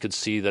guys could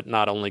see that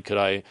not only could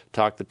I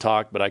talk the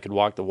talk, but I could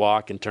walk the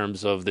walk in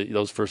terms of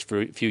those first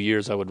few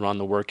years. I would run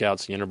the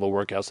workouts, the interval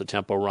workouts, the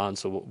tempo runs,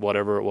 so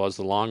whatever it was,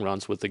 the long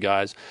runs with the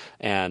guys,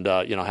 and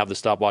have the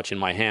stopwatch in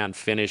my hand,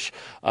 finish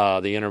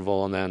the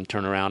interval, and then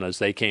turn around as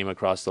they came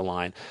across the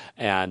line.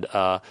 And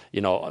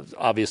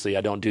obviously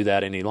I don't do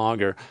that any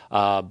longer,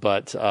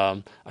 but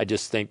I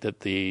just think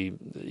that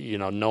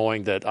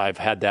knowing that I've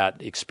had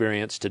that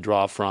experience to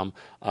draw from,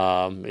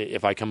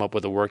 if I come up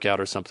with a workout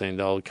or something,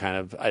 they'll kind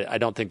of, I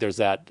don't think there's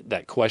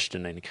that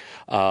questioning,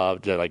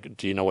 like,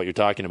 do you know what you're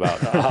talking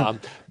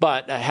about?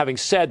 But having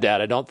said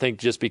that, I don't think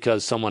just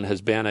because someone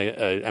has been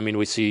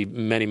we see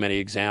many, many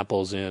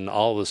examples in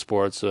all the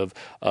sports of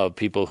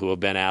people who have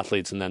been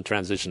athletes and then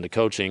transitioned to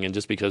coaching, and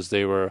just because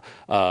they were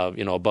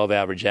above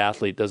average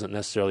athlete doesn't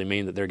necessarily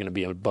mean that they're going to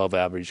be an above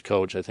average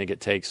coach. I think it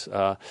takes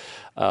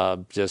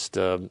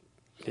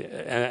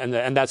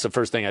and that's the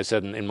first thing I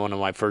said in one of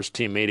my first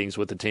team meetings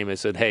with the team. I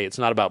said, hey, it's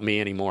not about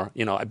me anymore.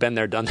 I've been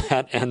there, done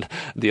that, and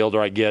the older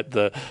I get,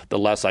 the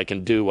less I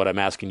can do what I'm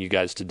asking you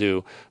guys to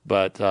do.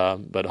 But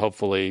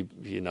hopefully,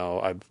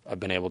 I've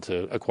been able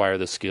to acquire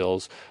the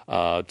skills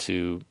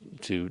to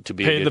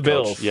be pay a good the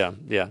bills. coach.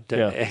 Yeah,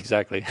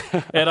 exactly.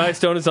 And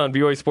Stone is on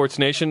BYU Sports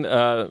Nation.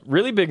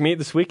 Really big meet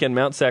this weekend,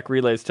 Mount Sac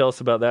Relays. Tell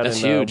us about that. That's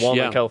huge.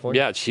 Walnut,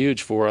 California. Yeah, it's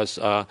huge for us,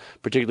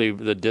 particularly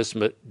the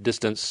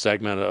distance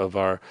segment of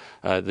our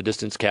the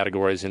distance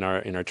categories in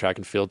our track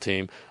and field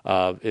team.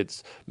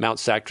 It's Mount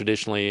Sac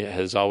traditionally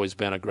has always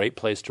been a great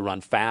place to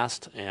run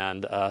fast,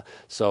 and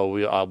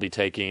so I'll be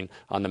taking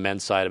on the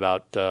men's side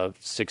about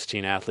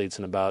 16 athletes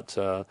and about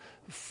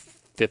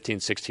 15,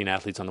 16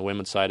 athletes on the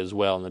women's side as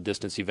well in the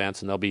distance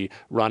events, and they'll be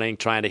running,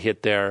 trying to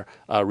hit their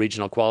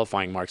regional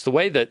qualifying marks. The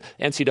way that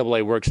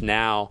NCAA works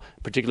now,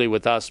 particularly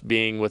with us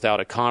being without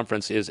a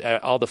conference, is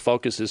all the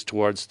focus is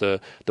towards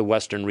the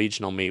Western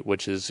Regional meet,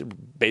 which is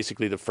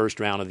basically the first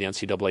round of the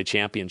NCAA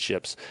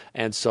championships.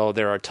 And so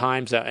there are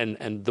times that,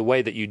 and the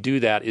way that you do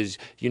that is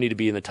you need to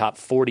be in the top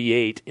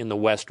 48 in the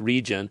West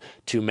region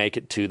to make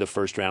it to the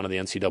first round of the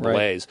NCAAs.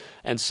 Right.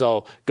 And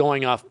so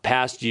going off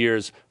past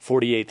year's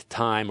 48th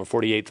time or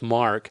 48th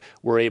mark,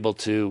 we're able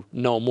to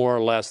know more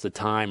or less the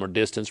time or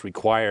distance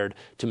required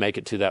to make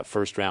it to that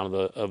first round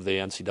of the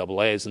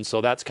NCAAs. And so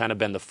that's kind of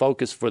been the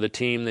focus for the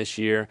team this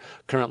year.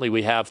 Currently,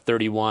 we have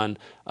 31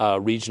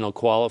 regional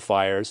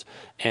qualifiers,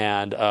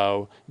 and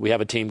we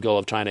have a team goal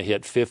of trying to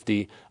hit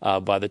 50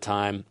 by the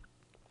time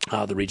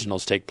the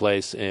regionals take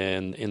place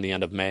in the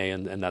end of May,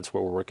 and that's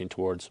what we're working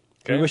towards.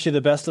 Okay. We wish you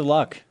the best of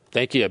luck.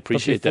 Thank you. I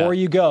appreciate that. Before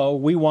you go,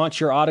 we want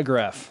your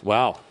autograph.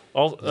 Wow.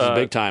 This is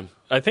big time.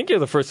 I think you're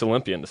the first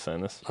Olympian to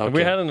sign this. Okay. Have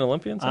we had an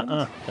Olympian sign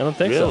this? I don't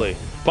think really? So.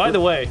 By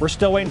the way, we're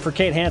still waiting for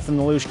Kate Hansen,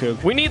 the Luge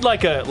Kook. We need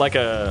like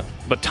a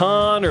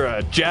baton or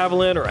a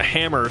javelin or a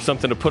hammer or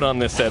something to put on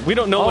this set. We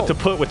don't know what to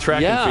put with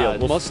track and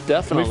field. Most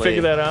definitely. Can we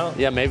figure that out?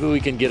 Yeah, maybe we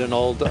can get an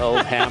old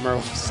hammer,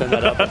 we'll send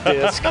that up a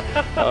disc,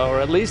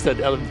 or at least at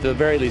the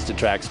very least a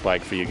track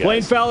spike for you guys.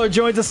 Blaine Fowler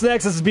joins us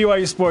next. This is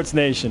BYU Sports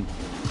Nation.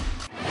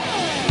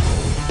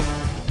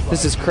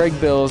 This is Craig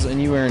Bills,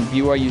 and you are in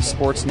BYU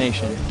Sports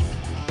Nation.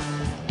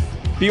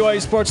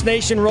 BYU Sports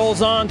Nation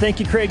rolls on. Thank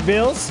you, Craig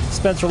Bills.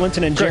 Spencer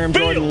Linton and Jeremy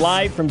Jordan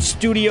live from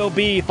Studio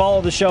B. Follow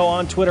the show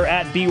on Twitter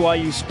at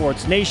BYU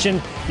Sports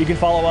Nation. You can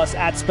follow us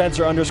at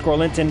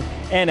Spencer_Linton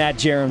and at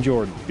Jeremy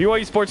Jordan.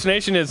 BYU Sports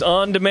Nation is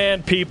on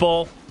demand,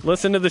 people.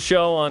 Listen to the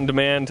show on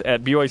demand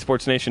at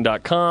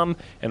BYUSportsNation.com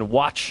and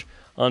watch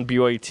on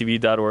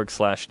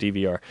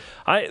BYUTV.org/DVR.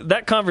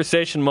 That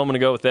conversation a moment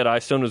ago with Ed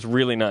Eyestone was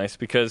really nice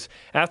because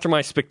after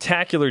my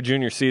spectacular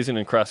junior season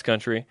in cross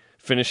country,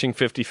 finishing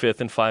 55th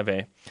in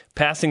 5A,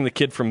 passing the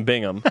kid from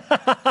Bingham on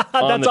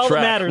That's the all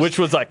track, that matters. which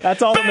was like,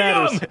 that's all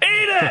Bingham, that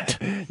matters.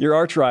 Eat it! Your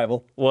arch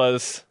rival.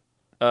 Was,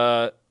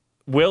 will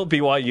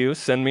BYU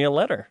send me a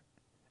letter?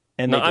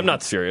 And no, I'm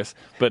not serious.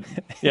 But,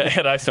 yeah,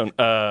 Ed Eyestone,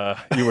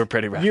 you were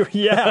pretty rough.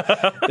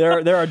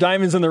 There are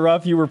diamonds in the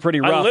rough. You were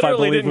pretty rough, I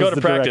literally believe, didn't go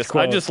to practice.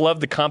 I just love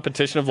the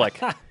competition of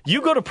like,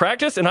 you go to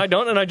practice and I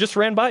don't, and I just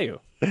ran by you.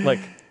 Like,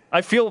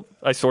 I sort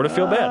of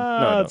feel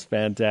bad. No, that's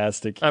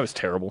fantastic. I was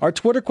terrible. Our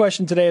Twitter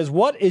question today is,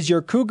 what is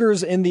your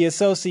Cougars in the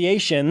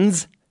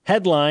Association's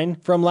headline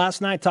from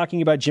last night,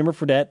 talking about Jimmer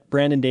Fredette,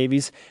 Brandon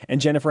Davies,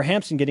 and Jennifer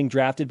Hampson getting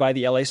drafted by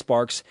the LA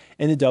Sparks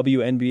in the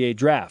WNBA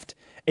draft?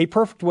 A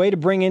perfect way to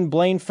bring in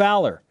Blaine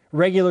Fowler,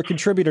 regular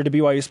contributor to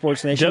BYU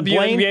Sports Nation.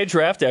 WNBA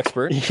draft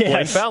expert, yes.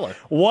 Blaine Fowler.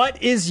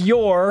 What is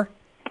your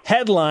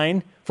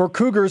headline for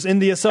Cougars in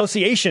the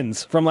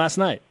Associations from last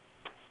night?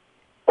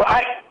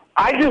 Well,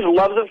 I just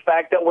love the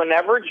fact that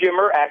whenever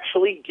Jimmer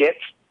actually gets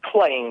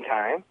playing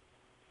time,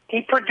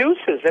 he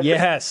produces.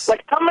 Yes.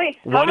 Like how many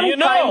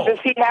times does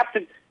he have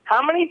to?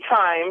 How many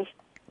times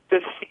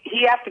does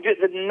he have to do?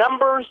 The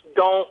numbers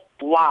don't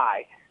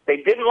lie. They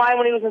didn't lie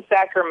when he was in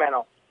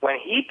Sacramento. When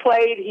he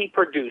played, he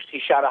produced. He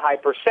shot a high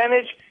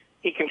percentage.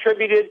 He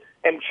contributed.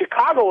 And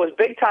Chicago was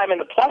big time in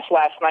the plus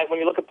last night when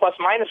you look at plus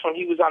minus when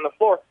he was on the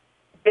floor.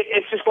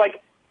 It's just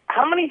like,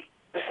 how many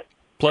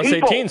plus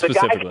people 18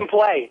 specifically. The guy can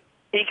play.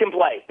 He can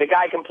play. The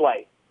guy can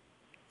play.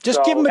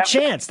 Just give him a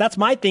chance. That's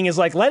my thing is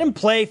like, let him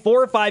play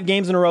 4 or 5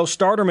 games in a row,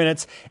 starter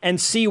minutes, and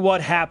see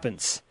what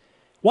happens.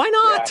 Why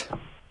not? Yeah.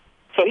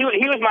 So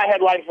he was my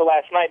headline for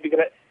last night because,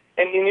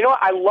 and you know,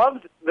 I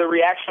loved the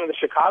reaction of the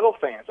Chicago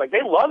fans. Like,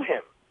 they love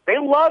him. They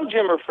love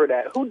Jimmer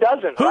Fredette. Who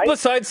doesn't, Who right?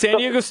 besides San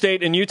Diego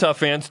State and Utah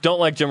fans don't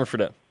like Jimmer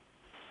Fredette?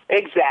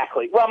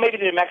 Exactly. Well, maybe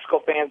the New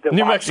Mexico fans do.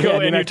 New Mexico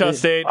and Utah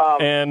State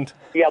and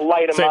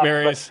light them St. up,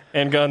 Mary's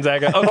and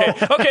Gonzaga.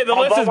 Okay, the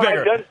list is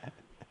bigger.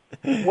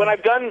 When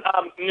I've done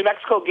New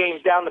Mexico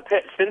games down the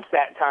pit since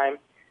that time,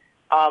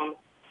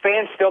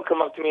 fans still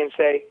come up to me and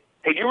say,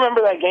 hey, do you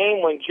remember that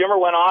game when Jimmer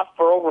went off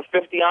for over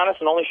 50 on us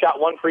and only shot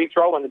 1 free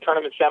throw in the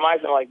tournament semis?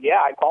 And I'm like,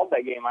 yeah, I called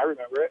that game. I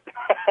remember it.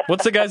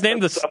 What's the guy's name?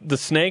 The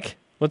Snake?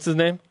 What's his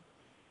name?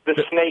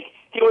 The Snake.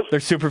 He was. They're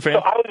super fan. So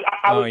I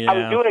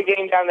was doing a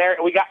game down there,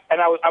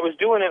 and I was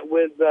doing it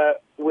with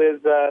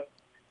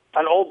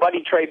an old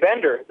buddy, Trey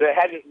Bender, that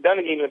hadn't done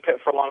a game in the pit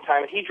for a long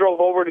time, and he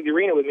drove over to the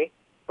arena with me.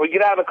 We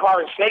get out of the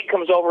car, and Snake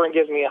comes over and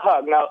gives me a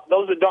hug. Now,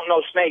 those that don't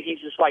know Snake, he's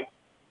just like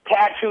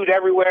tattooed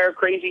everywhere,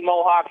 crazy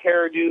mohawk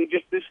hairdo.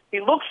 Just this, he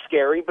looks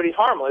scary, but he's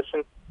harmless.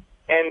 And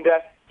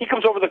he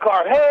comes over the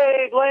car.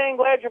 Hey, Glenn,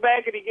 glad you're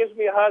back. And he gives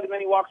me a hug, and then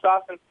he walks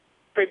off. And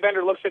Trey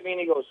Bender looks at me and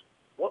he goes,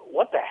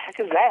 "What the heck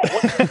is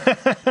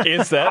that?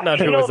 Is that not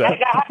who is that?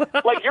 Guy?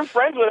 Like, you're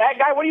friends with that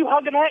guy? What are you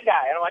hugging that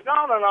guy?" And I'm like,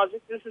 no.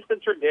 This is the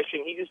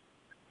tradition. He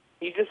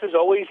just is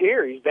always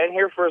here. He's been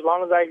here for as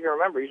long as I can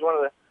remember. He's one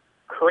of the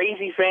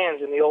crazy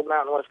fans in the old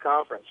Mountain West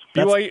Conference.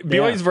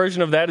 BYU's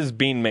version of that is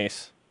Bean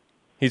Mace.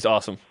 He's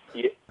awesome.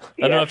 Yeah.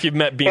 I don't know if you've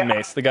met Bean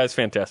Mace. The guy's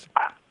fantastic.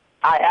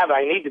 I have.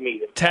 I need to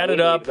meet him. Tatted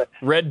up,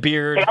 red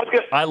beard.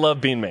 I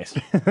love Bean Mace.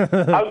 I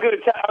was going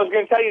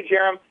to tell you,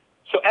 Jerem.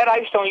 So Ed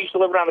Eyestone used to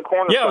live around the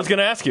corner. Yeah, I was going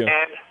to ask you.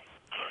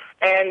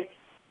 And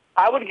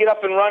I would get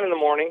up and run in the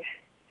morning,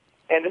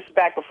 and this is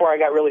back before I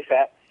got really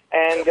fat.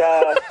 And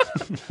I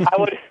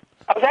was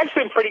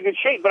actually in pretty good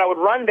shape, but I would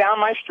run down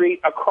my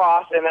street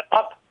across and then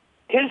up.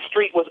 His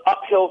street was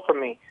uphill from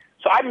me,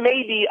 so I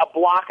may be a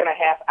block and a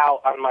half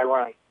out on my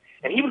run.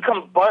 And he would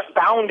come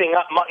bounding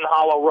up Mutton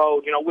Hollow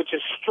Road, which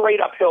is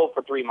straight uphill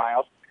for 3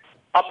 miles,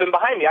 up and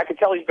behind me. I could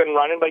tell he's been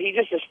running, but he's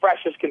just as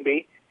fresh as can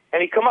be.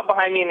 And he'd come up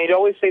behind me, and he'd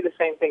always say the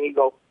same thing. He'd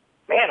go,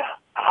 "Man,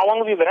 how long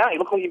have you been out? You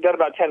look like you've done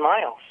about 10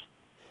 miles.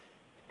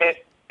 And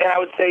I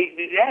would say,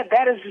 "Yeah,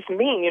 that is just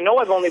mean.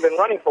 I've only been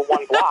running for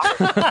 1 block."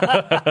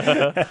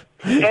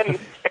 and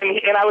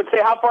I would say,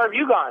 "How far have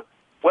you gone?"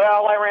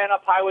 "Well, I ran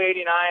up Highway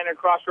 89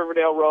 across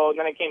Riverdale Road, and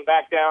then I came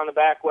back down the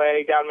back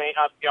way, down Main,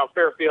 up,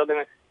 Fairfield."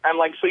 And I'm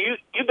like, "So you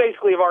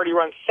basically have already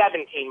run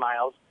 17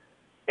 miles,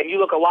 and you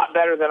look a lot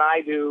better than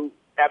I do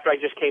after I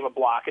just came a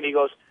block." And he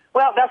goes,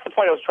 "Well, that's the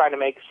point I was trying to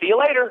make. See you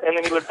later." And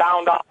then he would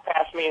bound off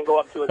past me and go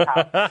up to his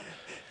house.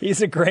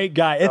 He's a great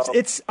guy.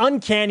 It's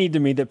uncanny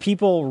to me that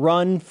people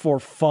run for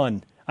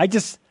fun. I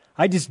just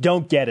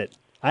don't get it,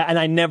 and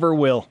I never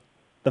will.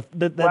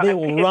 They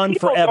will run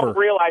forever. Don't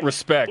realize,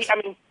 respect.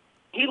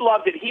 He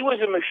loved it. He was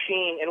a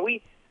machine, and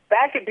we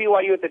back at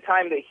BYU at the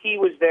time that he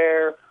was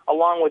there,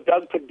 along with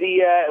Doug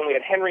Padilla, and we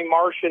had Henry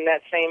Marsh in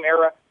that same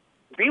era.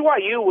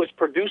 BYU was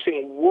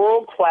producing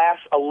world-class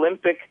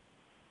Olympic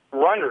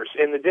runners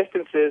in the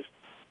distances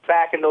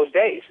back in those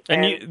days.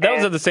 And that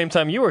was at the same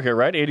time you were here,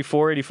 right?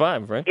 84,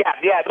 85, right?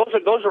 Yeah.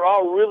 Those are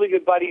all really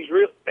good buddies,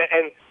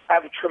 and I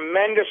have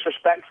tremendous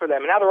respect for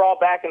them. And now they're all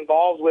back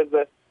involved with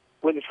the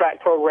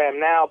track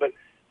program now. But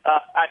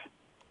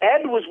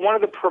Ed was one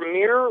of the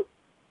premier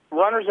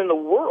runners in the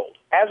world,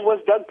 as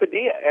was Doug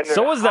Padilla. And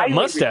so was that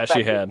mustache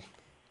he had.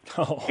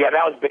 Oh. Yeah,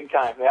 that was big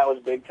time.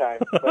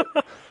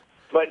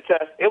 But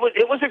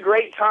it was a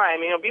great time.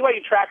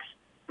 BYU track's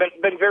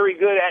been very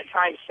good at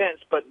times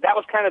since, but that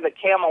was kind of the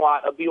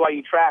Camelot of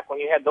BYU track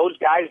when you had those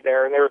guys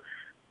there, and there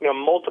were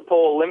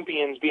multiple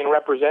Olympians being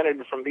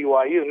represented from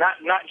BYU.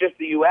 Not just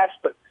the U.S.,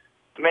 but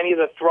many of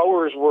the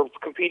throwers were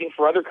competing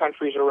for other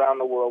countries around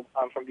the world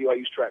from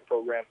BYU's track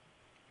program.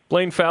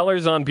 Blaine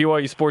Fowler's on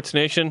BYU Sports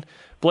Nation.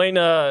 Blaine,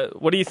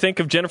 what do you think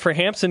of Jennifer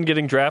Hampson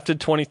getting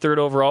drafted 23rd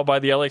overall by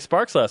the LA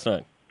Sparks last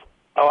night?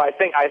 Oh, I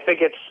think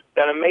it's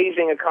an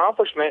amazing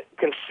accomplishment,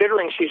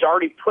 considering she's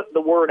already put the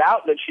word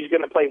out that she's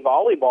going to play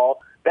volleyball.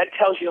 That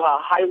tells you how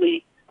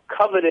highly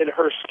coveted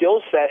her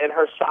skill set and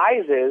her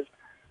size is,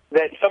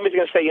 that somebody's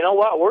going to say, you know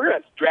what, we're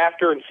going to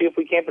draft her and see if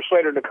we can't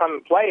persuade her to come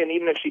and play, and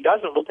even if she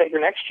doesn't, we'll take her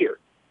next year.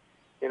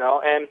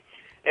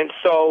 And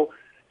so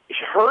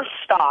her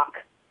stock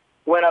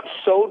went up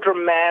so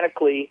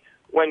dramatically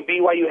when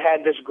BYU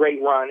had this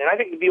great run. And I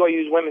think the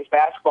BYU's women's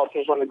basketball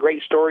team is one of the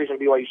great stories in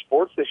BYU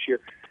sports this year.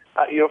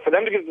 for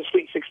them to get to the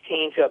Sweet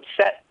 16, to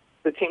upset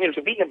the team,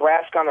 to beat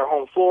Nebraska on their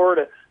home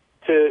floor,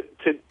 to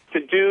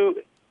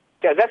do.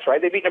 Yeah, that's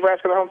right. They beat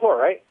Nebraska on their home floor,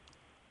 right?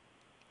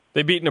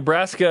 They beat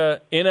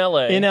Nebraska in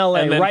L.A. In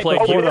L.A. and then right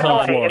played before the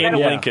home floor. in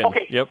Lincoln.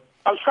 Okay. Yep.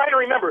 I was trying to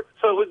remember.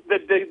 So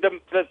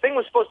the thing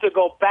was supposed to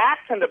go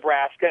back to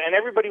Nebraska, and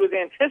everybody was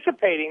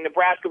anticipating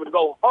Nebraska would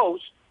go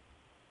host,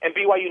 and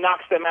BYU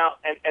knocks them out,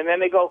 and then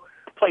they go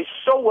play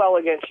so well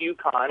against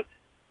UConn,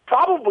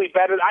 probably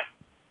better.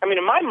 I mean,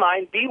 in my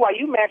mind,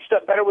 BYU matched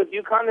up better with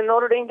UConn than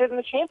Notre Dame did in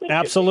the championship.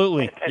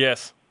 Absolutely.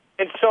 Yes.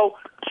 And so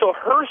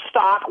her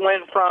stock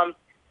went from,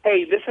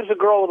 hey, this is a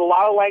girl with a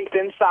lot of length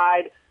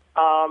inside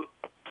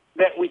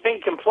that we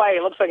think can play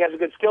and looks like has a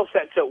good skill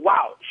set, to,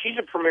 wow, she's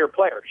a premier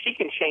player. She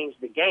can change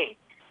the game.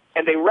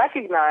 And they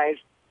recognize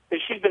that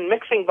she's been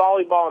mixing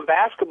volleyball and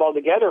basketball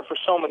together for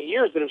so many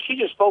years that if she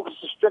just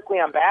focuses strictly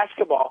on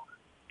basketball,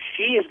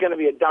 she is going to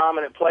be a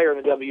dominant player in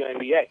the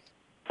WNBA.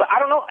 So I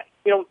don't know.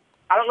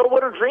 I don't know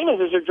what her dream is.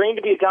 Is her dream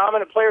to be a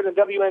dominant player in the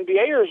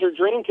WNBA, or is her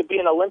dream to be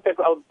an Olympic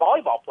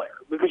volleyball player?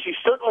 Because she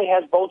certainly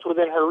has both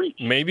within her reach.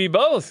 Maybe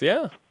both,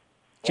 yeah.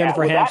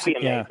 Jennifer Hampson,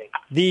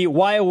 the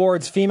Y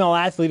Awards Female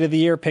Athlete of the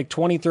Year, picked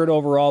 23rd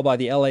overall by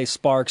the LA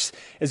Sparks,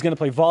 is going to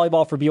play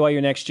volleyball for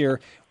BYU next year.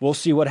 We'll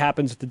see what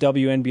happens with the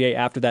WNBA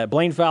after that.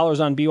 Blaine Fowler's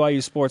on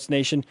BYU Sports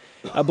Nation.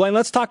 Blaine,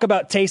 let's talk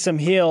about Taysom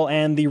Hill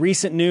and the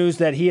recent news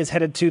that he is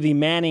headed to the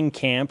Manning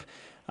camp,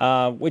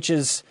 which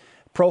is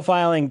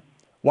profiling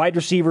wide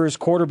receivers,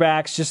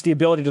 quarterbacks, just the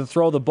ability to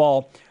throw the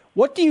ball.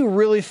 What do you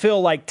really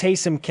feel like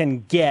Taysom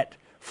can get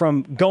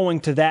from going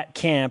to that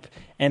camp,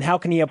 and how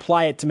can he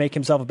apply it to make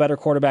himself a better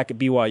quarterback at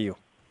BYU?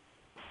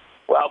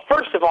 Well,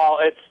 first of all,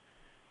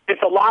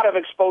 it's a lot of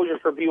exposure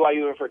for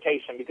BYU and for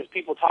Taysom, because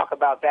people talk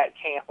about that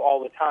camp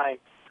all the time.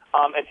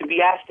 And to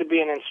be asked to be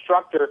an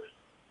instructor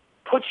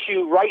puts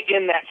you right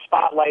in that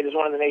spotlight as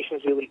one of the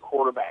nation's elite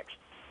quarterbacks.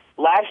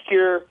 Last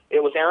year,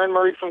 it was Aaron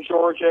Murray from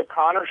Georgia,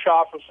 Connor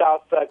Shaw from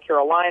South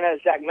Carolina,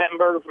 Zach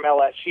Mettenberger from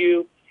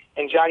LSU,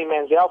 and Johnny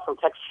Manziel from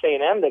Texas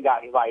A&M that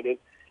got invited.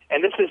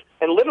 And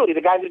literally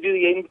the guys that do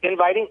the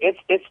inviting,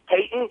 it's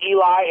Peyton,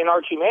 Eli, and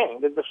Archie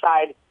Manning that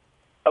decide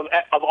of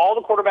all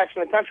the quarterbacks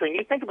in the country. And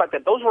you think about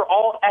that; those were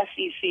all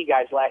SEC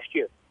guys last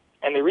year,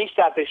 and they reached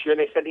out this year.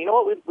 They said, you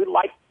know what, we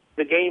like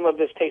the game of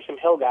this Taysom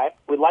Hill guy.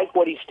 We like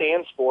what he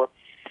stands for,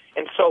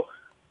 and so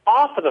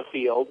off of the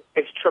field,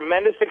 it's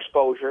tremendous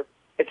exposure.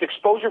 It's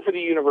exposure for the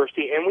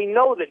university, and we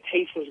know that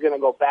Taysom's going to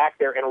go back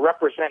there and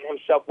represent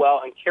himself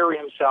well and carry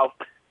himself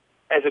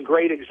as a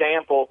great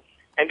example,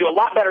 and do a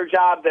lot better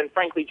job than,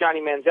 frankly, Johnny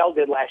Manziel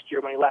did last year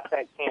when he left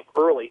that camp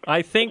early.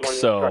 I think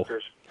so.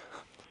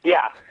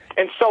 Yeah,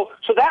 and so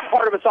that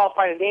part of it's all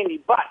fine and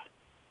dandy, but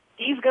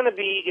he's going to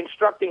be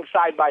instructing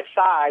side by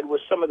side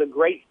with some of the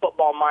great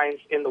football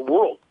minds in the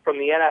world from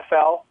the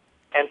NFL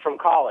and from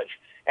college.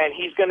 And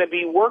he's going to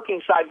be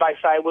working side by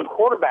side with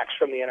quarterbacks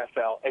from the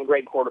NFL and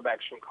great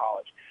quarterbacks from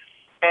college.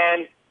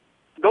 And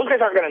those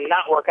guys aren't going to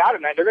not work out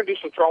at night. They're going to do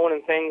some throwing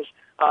and things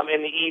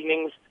in the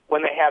evenings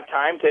when they have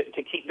time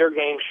to keep their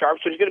game sharp.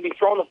 So he's going to be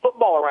throwing the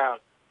football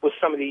around with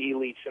some of the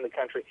elites in the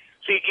country.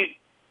 So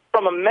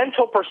from a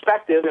mental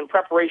perspective in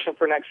preparation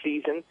for next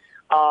season,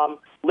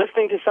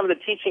 listening to some of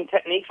the teaching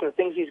techniques and the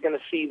things he's going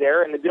to see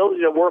there and the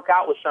ability to work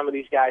out with some of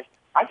these guys,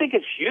 I think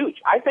it's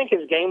huge. I think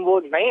his game will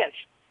advance.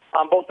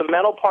 Both the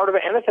mental part of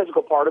it and the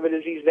physical part of it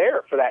as he's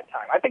there for that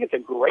time. I think it's a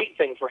great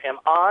thing for him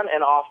on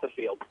and off the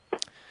field.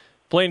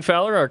 Blaine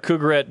Fowler, our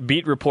Cougarette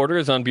beat reporter,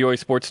 is on BYU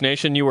Sports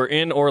Nation. You were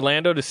in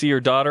Orlando to see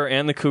your daughter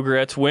and the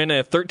Cougarettes win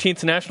a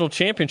 13th national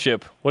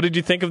championship. What did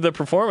you think of the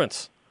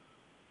performance?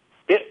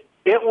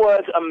 It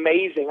was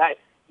amazing.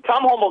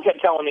 Tom Holmoe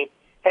kept telling me,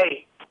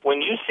 hey,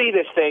 when you see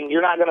this thing,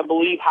 you're not going to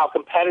believe how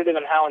competitive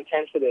and how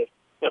intense it is.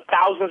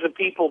 Thousands of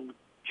people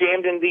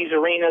jammed in these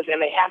arenas,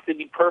 and they have to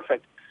be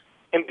perfect.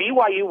 And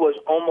BYU was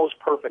almost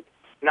perfect.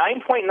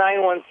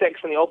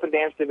 9.916 in the open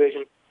dance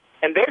division.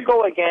 And they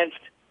go against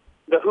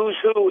the who's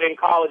who in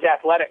college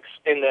athletics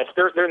in this.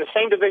 They're in the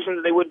same division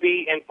that they would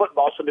be in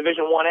football, so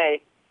Division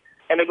 1A.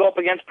 And they go up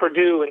against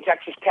Purdue and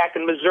Texas Tech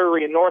and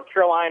Missouri and North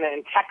Carolina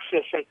and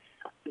Texas and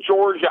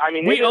Georgia. I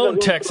mean, we own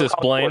Texas,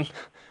 Blaine.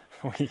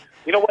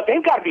 You know what?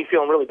 They've got to be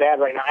feeling really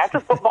bad right now. After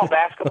football,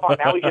 basketball,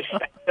 now we just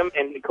spanked them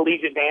in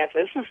collegiate dance.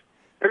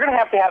 They're going to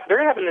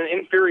have an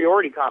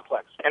inferiority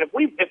complex, and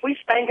if we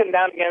spank them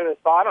down again in this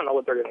fall, I don't know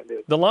what they're going to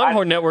do. The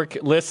Longhorn Network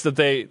lists that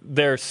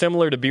they're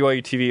similar to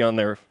BYU TV on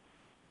their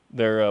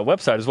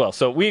website as well.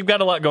 So we've got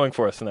a lot going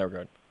for us in that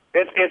regard.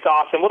 It's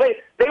awesome. Well,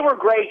 they were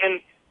great,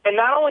 and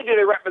not only do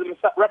they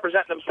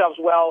represent themselves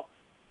well,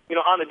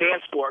 on the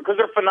dance floor, because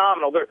they're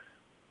phenomenal.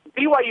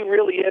 BYU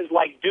really is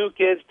like Duke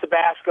is to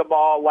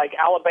basketball, like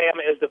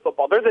Alabama is to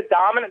football. They're the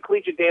dominant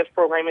collegiate dance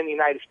program in the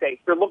United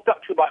States. They're looked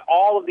up to by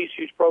all of these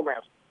huge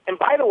programs. And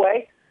by the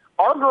way,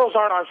 our girls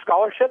aren't on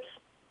scholarships,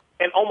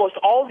 and almost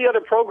all the other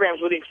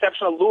programs, with the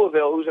exception of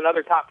Louisville, who's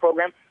another top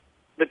program,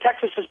 the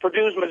Texas'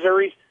 Purdue's,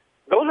 Missouri's,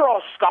 those are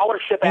all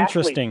scholarship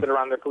athletes that are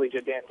on their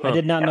collegiate dance. I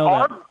did not know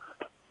that.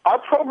 Our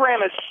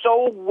program is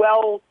so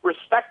well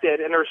respected,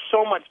 and there's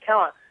so much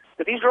talent,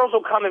 that these girls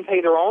will come and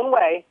pay their own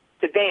way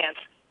to dance,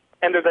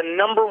 and they're the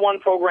number one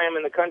program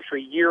in the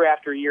country year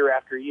after year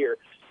after year.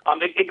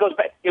 It goes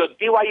back.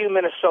 BYU,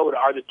 Minnesota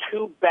are the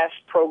two best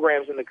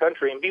programs in the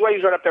country, and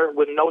BYU's right up there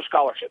with no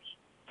scholarships.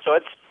 So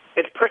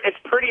it's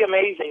pretty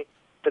amazing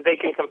that they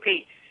can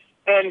compete.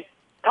 And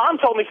Tom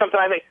told me something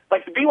I think,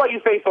 like the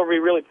BYU faithful will be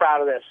really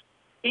proud of this.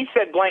 He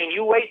said, Blaine,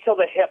 you wait till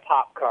the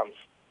hip-hop comes.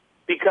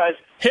 Because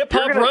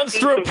hip-hop runs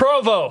through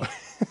Provo.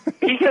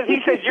 He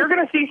says you're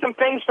going to see some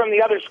things from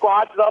the other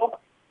squads, though,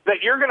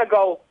 that you're going to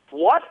go,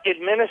 what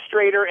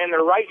administrator in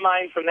their right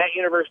mind from that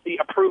university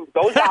approved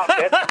those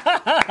outfits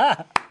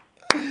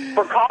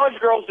for college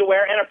girls to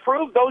wear and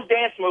approved those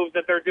dance moves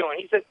that they're doing?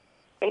 He says,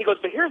 and he goes,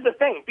 but here's the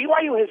thing.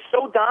 BYU has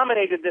so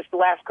dominated this the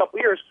last couple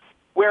of years,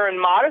 wearing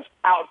modest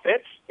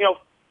outfits,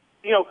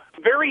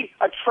 very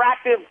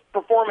attractive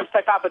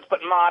performance-type outfits, but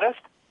modest,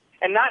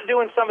 and not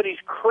doing some of these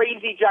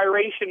crazy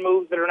gyration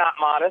moves that are not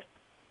modest.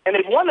 And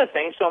they've won the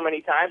thing so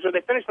many times, or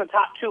they finish in the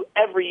top 2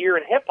 every year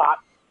in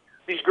hip-hop.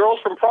 These girls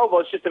from Provo,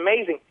 it's just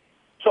amazing.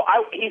 So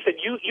he said,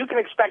 you can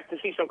expect to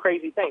see some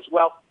crazy things.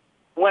 Well,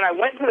 when I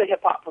went to the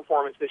hip-hop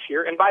performance this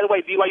year, and by the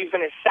way, BYU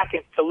finished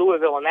second to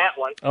Louisville in that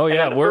one. Oh,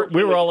 yeah,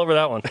 we were all over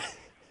that one.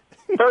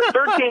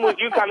 third team was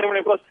UConn. They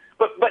were close.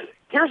 But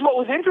here's what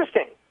was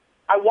interesting.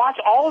 I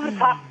watched all of the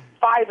top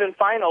 5 in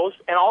finals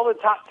and all the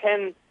top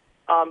 10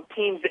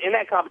 teams in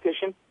that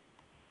competition.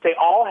 They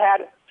all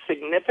had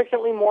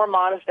significantly more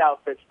modest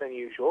outfits than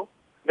usual.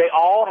 They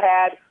all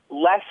had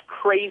less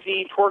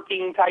crazy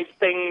twerking type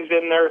things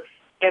in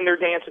their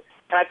dances.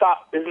 And I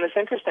thought, isn't this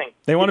interesting?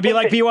 They want to be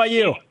like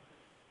BYU.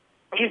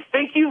 You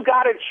think you've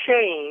got to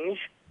change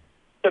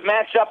to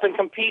match up and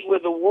compete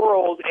with the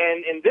world.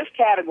 And in this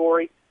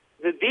category,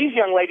 these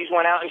young ladies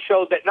went out and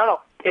showed that, no,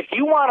 if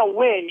you want to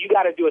win, you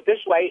got to do it this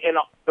way. And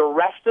the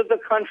rest of the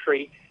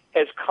country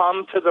has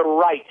come to the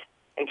right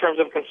in terms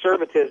of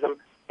conservatism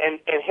and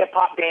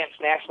hip-hop dance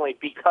nationally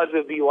because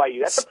of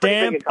BYU. That's a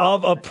stamp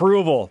of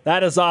approval.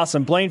 That is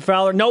awesome. Blaine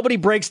Fowler. Nobody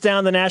breaks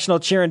down the National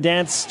Cheer and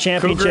Dance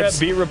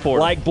Championships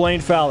like Blaine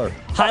Fowler.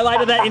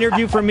 Highlight of that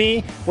interview for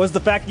me was the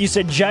fact that you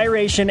said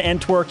gyration and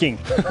twerking.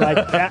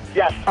 Like that,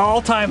 yes.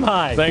 All-time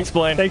high. Thanks,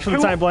 Blaine. Thanks for the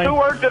time, Blaine. 2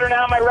 words that are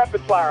now in my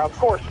repertoire. Of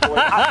course, boys.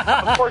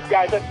 Of course,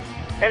 guys.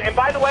 And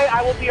by the way,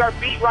 I will be our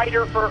beat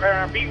writer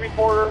our beat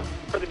reporter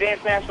for the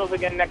Dance Nationals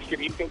again next year.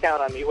 You can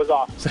count on me. It was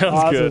awesome.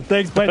 Sounds good.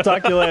 Thanks, Blaine.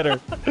 Talk to you later.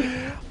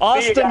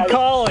 Austin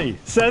Collie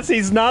says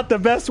he's not the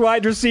best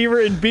wide receiver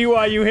in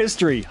BYU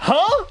history.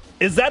 Huh?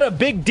 Is that a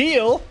big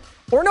deal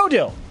or no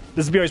deal?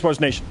 This is BYU Sports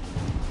Nation.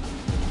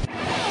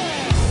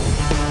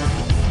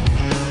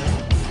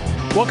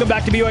 Welcome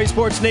back to BYU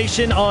Sports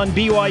Nation on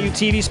BYU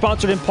TV,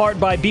 sponsored in part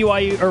by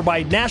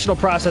by National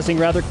Processing,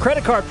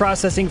 credit card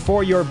processing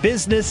for your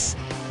business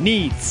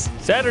needs.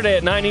 Saturday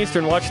at 9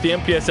 Eastern, watch the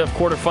MPSF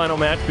quarterfinal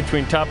match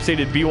between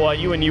top-seeded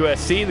BYU and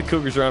USC. The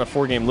Cougars are on a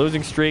 4-game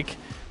losing streak,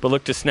 but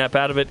look to snap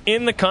out of it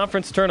in the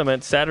conference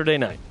tournament Saturday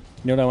night.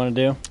 You know what I want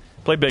to do?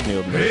 Play Big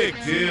Deal. Big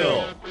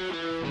deal.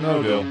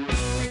 No deal.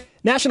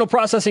 National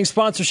Processing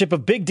sponsorship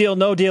of Big Deal,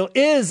 No Deal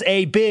is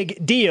a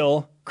big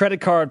deal.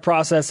 Credit card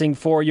processing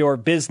for your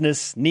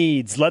business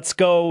needs. Let's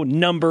go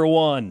number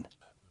 1.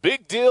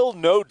 Big deal,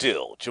 no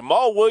deal.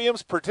 Jamal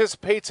Williams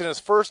participates in his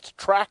first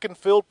track and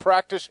field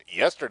practice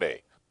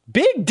yesterday.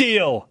 Big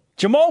deal.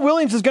 Jamal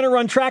Williams is going to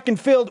run track and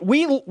field.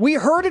 We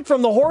heard it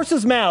from the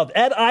horse's mouth.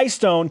 Ed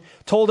Eyestone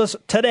told us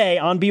today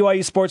on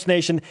BYU Sports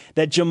Nation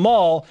that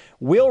Jamal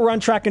will run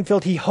track and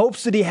field. He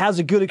hopes that he has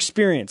a good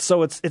experience.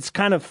 So it's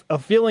kind of a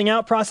feeling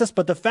out process,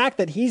 but the fact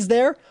that he's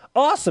there,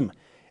 awesome.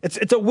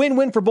 It's a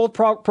win-win for both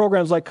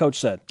programs, like Coach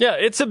said. Yeah,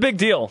 it's a big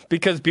deal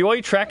because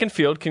BYU track and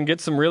field can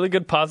get some really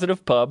good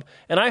positive pub,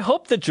 and I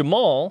hope that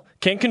Jamal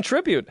can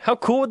contribute. How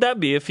cool would that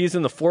be if he's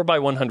in the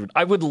 4x100?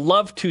 I would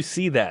love to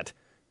see that.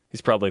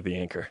 He's probably the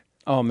anchor.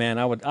 Oh, man,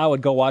 I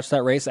would go watch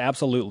that race,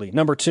 absolutely.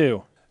 Number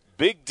 2.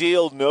 Big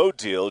deal, no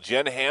deal.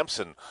 Jen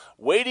Hampson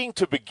waiting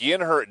to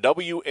begin her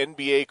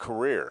WNBA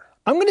career.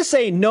 I'm going to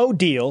say no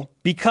deal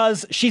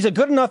because she's a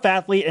good enough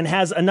athlete and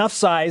has enough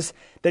size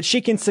that she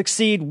can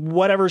succeed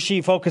whatever she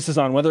focuses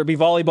on, whether it be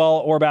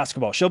volleyball or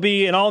basketball. She'll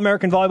be an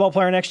All-American volleyball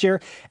player next year,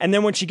 and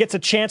then when she gets a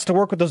chance to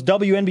work with those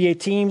WNBA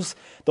teams,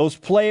 those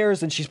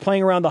players, and she's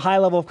playing around the high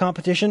level of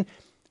competition,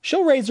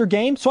 she'll raise her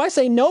game. So I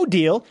say no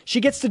deal.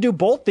 She gets to do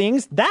both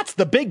things. That's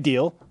the big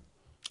deal.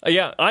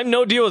 Yeah, I'm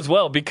no deal as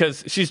well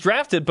because she's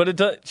drafted,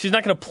 but she's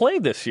not going to play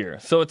this year.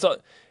 So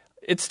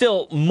it's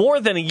still more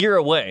than a year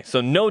away,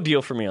 so no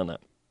deal for me on that.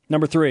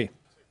 Number 3.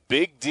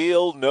 Big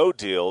deal, no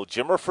deal.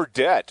 Jimmer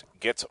Fredette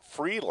gets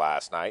free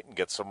last night and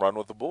gets some run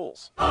with the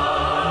Bulls.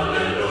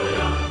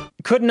 Hallelujah.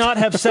 Could not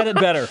have said it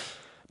better.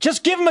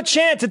 Just give him a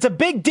chance. It's a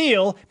big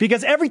deal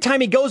because every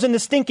time he goes in the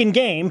stinking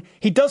game,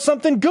 he does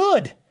something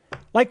good.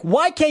 Like,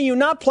 why can't you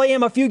not play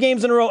him a few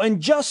games in a row and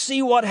just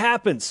see what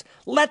happens?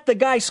 Let the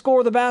guy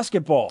score the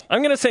basketball.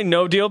 I'm going to say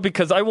no deal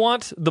because I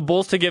want the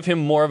Bulls to give him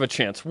more of a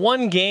chance.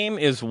 One game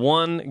is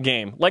one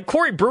game. Like,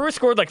 Corey Brewer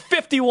scored like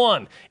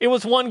 51. It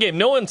was one game.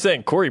 No one's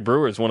saying Corey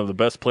Brewer is one of the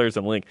best players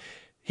in the league.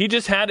 He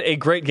just had a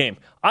great game.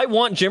 I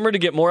want Jimmer to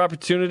get more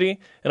opportunity,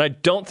 and I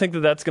don't think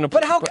that that's going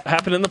to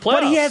happen in the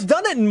playoffs. But he has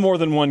done it in more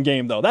than one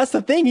game, though. That's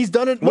the thing. He's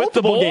done it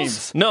multiple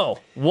games. No,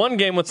 one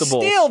game with the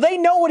Bulls. Still, they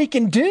know what he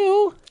can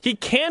do. He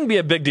can be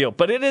a big deal,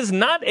 but it is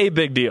not a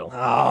big deal.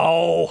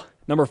 Oh,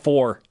 number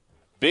 4.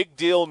 Big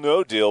deal,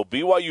 no deal.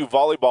 BYU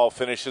volleyball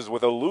finishes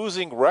with a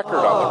losing record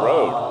on the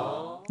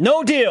road.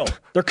 No deal.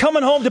 They're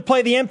coming home to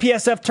play the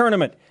MPSF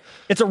tournament.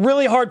 It's a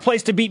really hard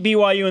place to beat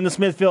BYU in the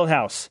Smith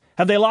Fieldhouse.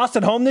 Have they lost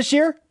at home this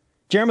year?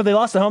 Jeremy, have they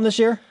lost at home this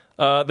year?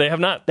 They have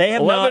not. They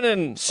have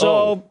 11 not.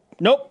 So,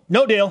 nope,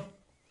 no deal.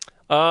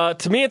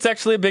 To me, it's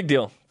actually a big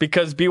deal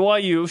because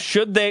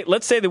BYU,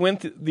 let's say they win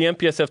the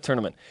MPSF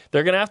tournament,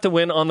 they're going to have to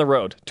win on the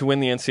road to win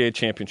the NCAA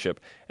championship.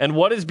 And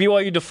what is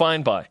BYU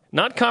defined by?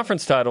 Not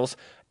conference titles,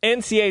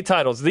 NCAA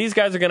titles. These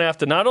guys are going to have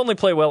to not only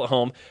play well at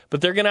home,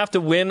 but they're going to have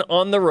to win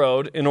on the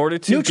road in order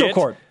to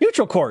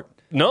Neutral court.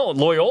 No,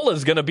 Loyola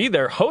is going to be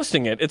there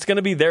hosting it. It's going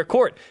to be their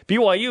court.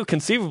 BYU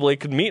conceivably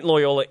could meet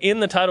Loyola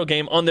in the title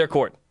game on their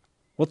court.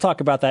 We'll talk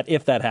about that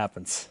if that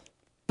happens.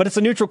 But it's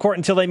a neutral court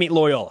until they meet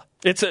Loyola.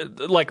 It's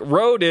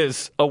road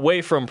is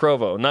away from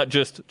Provo, not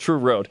just true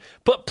road.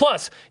 But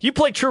plus, you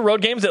play true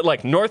road games at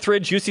like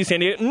Northridge, UC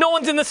San Diego. No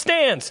one's in the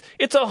stands.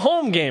 It's a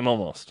home game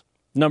almost.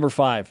 Number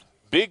 5.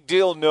 Big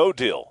deal, no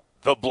deal.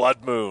 The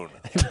Blood Moon.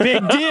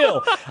 Big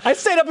deal. I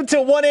stayed up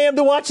until 1 a.m.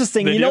 to watch this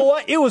thing. You know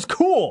what? It was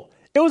cool.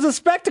 It was a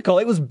spectacle.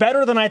 It was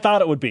better than I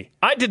thought it would be.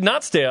 I did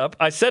not stay up.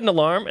 I set an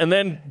alarm and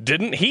then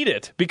didn't heed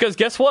it. Because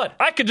guess what?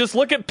 I could just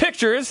look at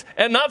pictures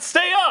and not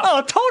stay up.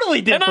 Oh,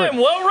 totally different. And I'm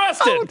well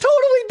rested. Oh,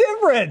 totally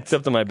different.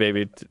 Except that my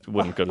baby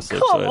wouldn't go to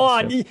sleep. Come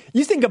on.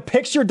 You think a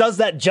picture does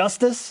that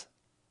justice?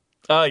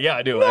 Yeah,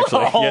 I do,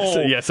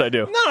 actually. Yes, I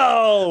do.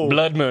 No.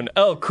 Blood Moon.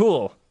 Oh,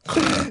 cool.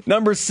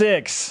 Number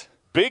 6.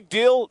 Big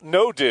deal,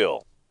 no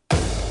deal.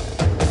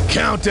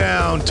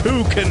 Countdown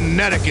to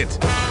Connecticut.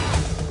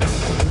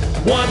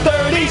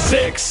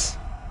 136.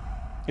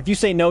 If you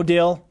say no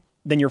deal,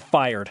 then you're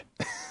fired.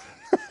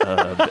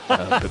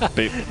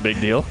 Big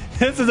deal.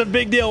 This is a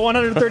big deal.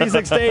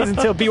 136 days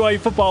until BYU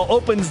football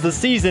opens the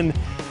season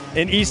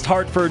in East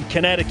Hartford,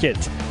 Connecticut.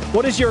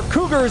 What is your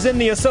Cougars in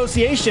the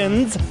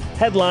Association's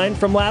headline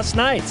from last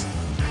night?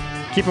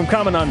 Keep them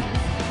coming on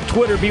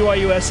Twitter,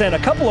 BYUSN. A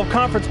couple of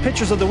conference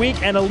pictures of the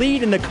week and a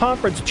lead in the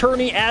conference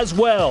tourney as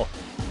well.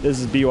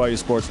 This is BYU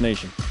Sports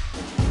Nation.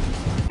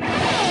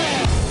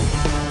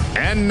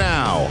 And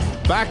now,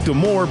 back to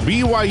more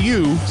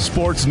BYU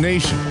Sports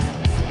Nation.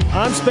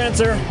 I'm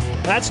Spencer.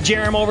 That's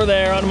Jerem over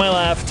there on my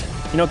left.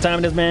 You know what time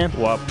it is, man?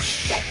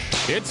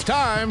 It's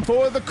time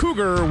for the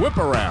Cougar Whip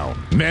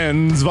Around.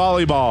 Men's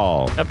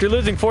volleyball. After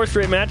losing 4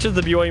 straight matches,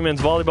 the BYU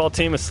men's volleyball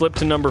team has slipped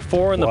to number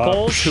 4 in the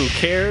polls. Who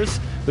cares?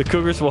 The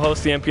Cougars will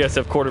host the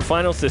MPSF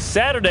quarterfinals this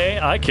Saturday,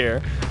 I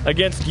care,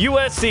 against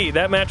USC.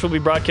 That match will be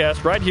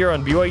broadcast right here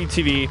on BYU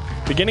TV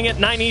beginning at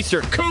 9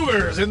 Eastern.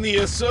 Cougars in the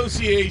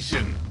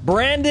Association.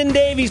 Brandon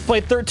Davies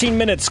played 13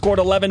 minutes, scored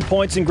 11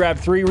 points, and grabbed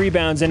 3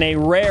 rebounds in a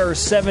rare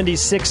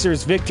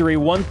 76ers victory,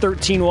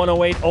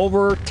 113-108,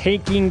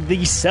 overtaking the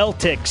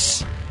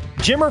Celtics.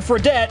 Jimmer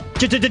Fredette,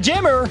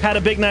 Jimmer, had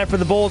a big night for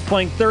the Bulls,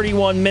 playing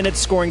 31 minutes,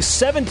 scoring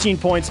 17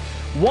 points,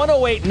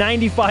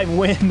 108-95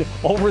 win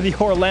over the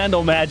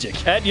Orlando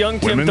Magic. At Young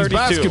Tim Women's 32.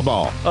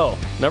 basketball. Oh,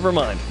 never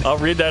mind. I'll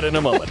read that in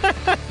a moment.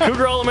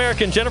 Cougar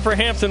All-American Jennifer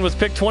Hampson was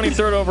picked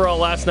 23rd overall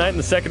last night in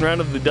the second round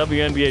of the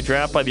WNBA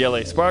draft by the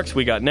LA Sparks.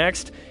 We got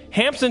next.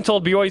 Hampson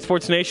told BYU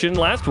Sports Nation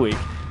last week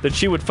that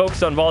she would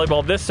focus on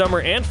volleyball this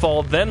summer and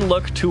fall, then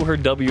look to her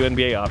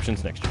WNBA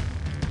options next year.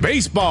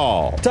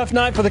 Baseball. Tough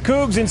night for the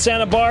Cougs in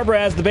Santa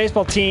Barbara as the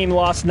baseball team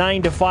lost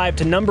 9-5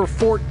 to number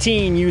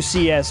 14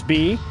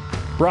 UCSB.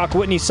 Brock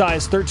Whitney saw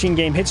his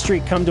 13-game hit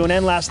streak come to an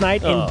end last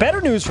night. In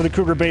better news for the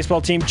Cougar baseball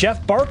team,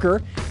 Jeff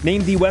Barker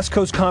named the West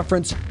Coast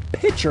Conference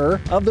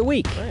Pitcher of the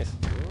Week. Nice.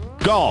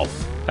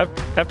 Golf.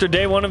 After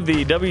day 1 of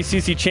the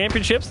WCC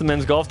Championships, the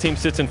men's golf team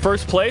sits in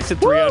first place at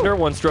 3 under,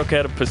 1 stroke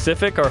ahead of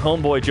Pacific. Our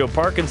homeboy Joe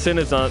Parkinson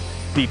is on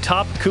the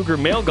top Cougar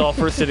male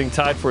golfer, sitting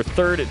tied for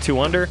 3rd at 2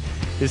 under.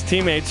 His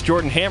teammates,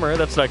 Jordan Hammer,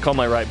 that's what I call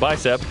my right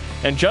bicep,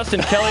 and Justin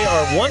Kelly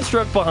are 1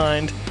 stroke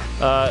behind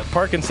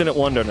Parkinson at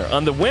 1 under.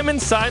 On the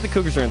women's side, the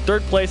Cougars are in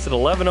 3rd place at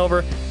 11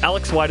 over.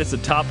 Alex White is the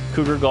top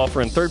Cougar golfer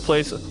in 3rd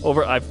place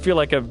over, I feel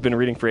like I've been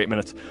reading for 8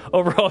 minutes,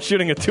 overall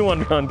shooting a 2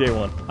 under on day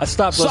 1. I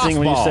stopped listening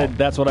when you said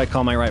that's what I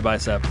call my right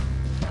bicep.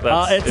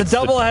 It's a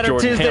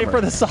doubleheader Tuesday for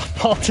the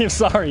softball team.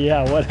 Sorry,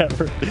 yeah,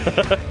 whatever.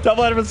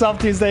 Doubleheader for the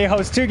softball team. They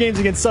host 2 games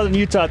against Southern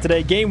Utah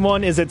today. Game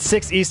 1 is at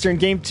 6 Eastern.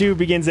 Game 2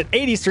 begins at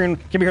 8 Eastern.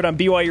 Can be heard on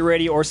BYU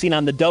Radio or seen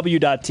on the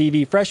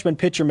W.TV. Freshman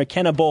pitcher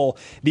McKenna Bull,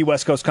 the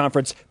West Coast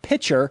Conference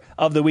Pitcher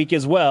of the Week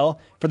as well,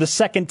 for the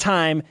 2nd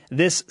time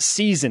this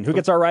season. Who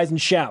gets our rise and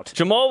shout?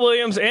 Jamal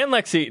Williams and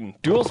Lex Eaton,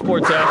 dual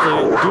sport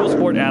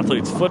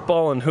athletes,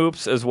 football and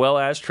hoops, as well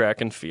as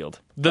track and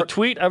field. The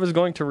tweet I was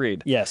going to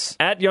read. Yes.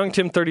 At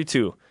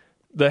YoungTim32.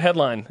 The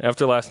headline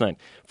after last night.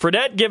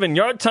 Fredette given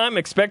yard time,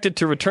 expected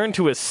to return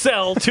to his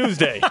cell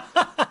Tuesday.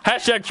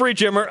 Hashtag free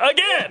Jimmer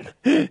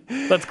again.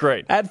 That's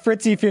great. At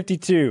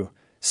Fritzy52.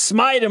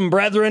 Smite him,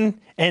 brethren,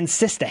 and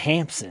Sister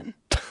Hampson.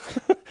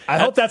 I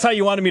hope that's how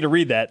you wanted me to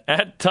read that.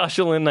 At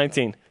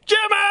TashaLynn19.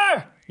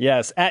 Jimmer!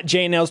 Yes, at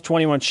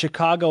JNails21.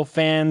 Chicago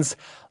fans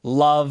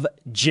love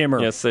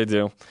Jimmer. Yes, they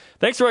do.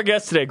 Thanks to our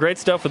guests today. Great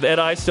stuff with Ed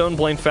Eyestone,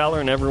 Blaine Fowler,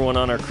 and everyone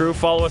on our crew.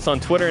 Follow us on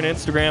Twitter and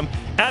Instagram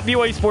at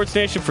BYU Sports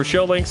Nation for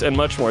show links and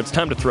much more. It's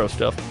time to throw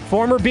stuff.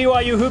 Former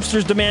BYU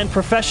hoopsters demand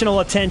professional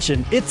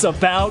attention. It's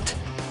about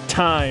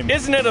time.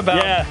 Isn't it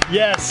about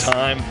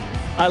time?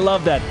 I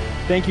love that.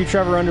 Thank you,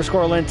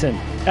 Trevor_Linton.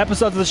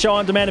 Episodes of the show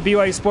on demand at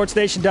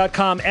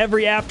BYUSportsNation.com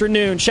every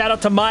afternoon. Shout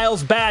out to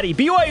Miles Batty.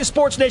 BYU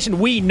Sports Nation,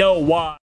 we know why.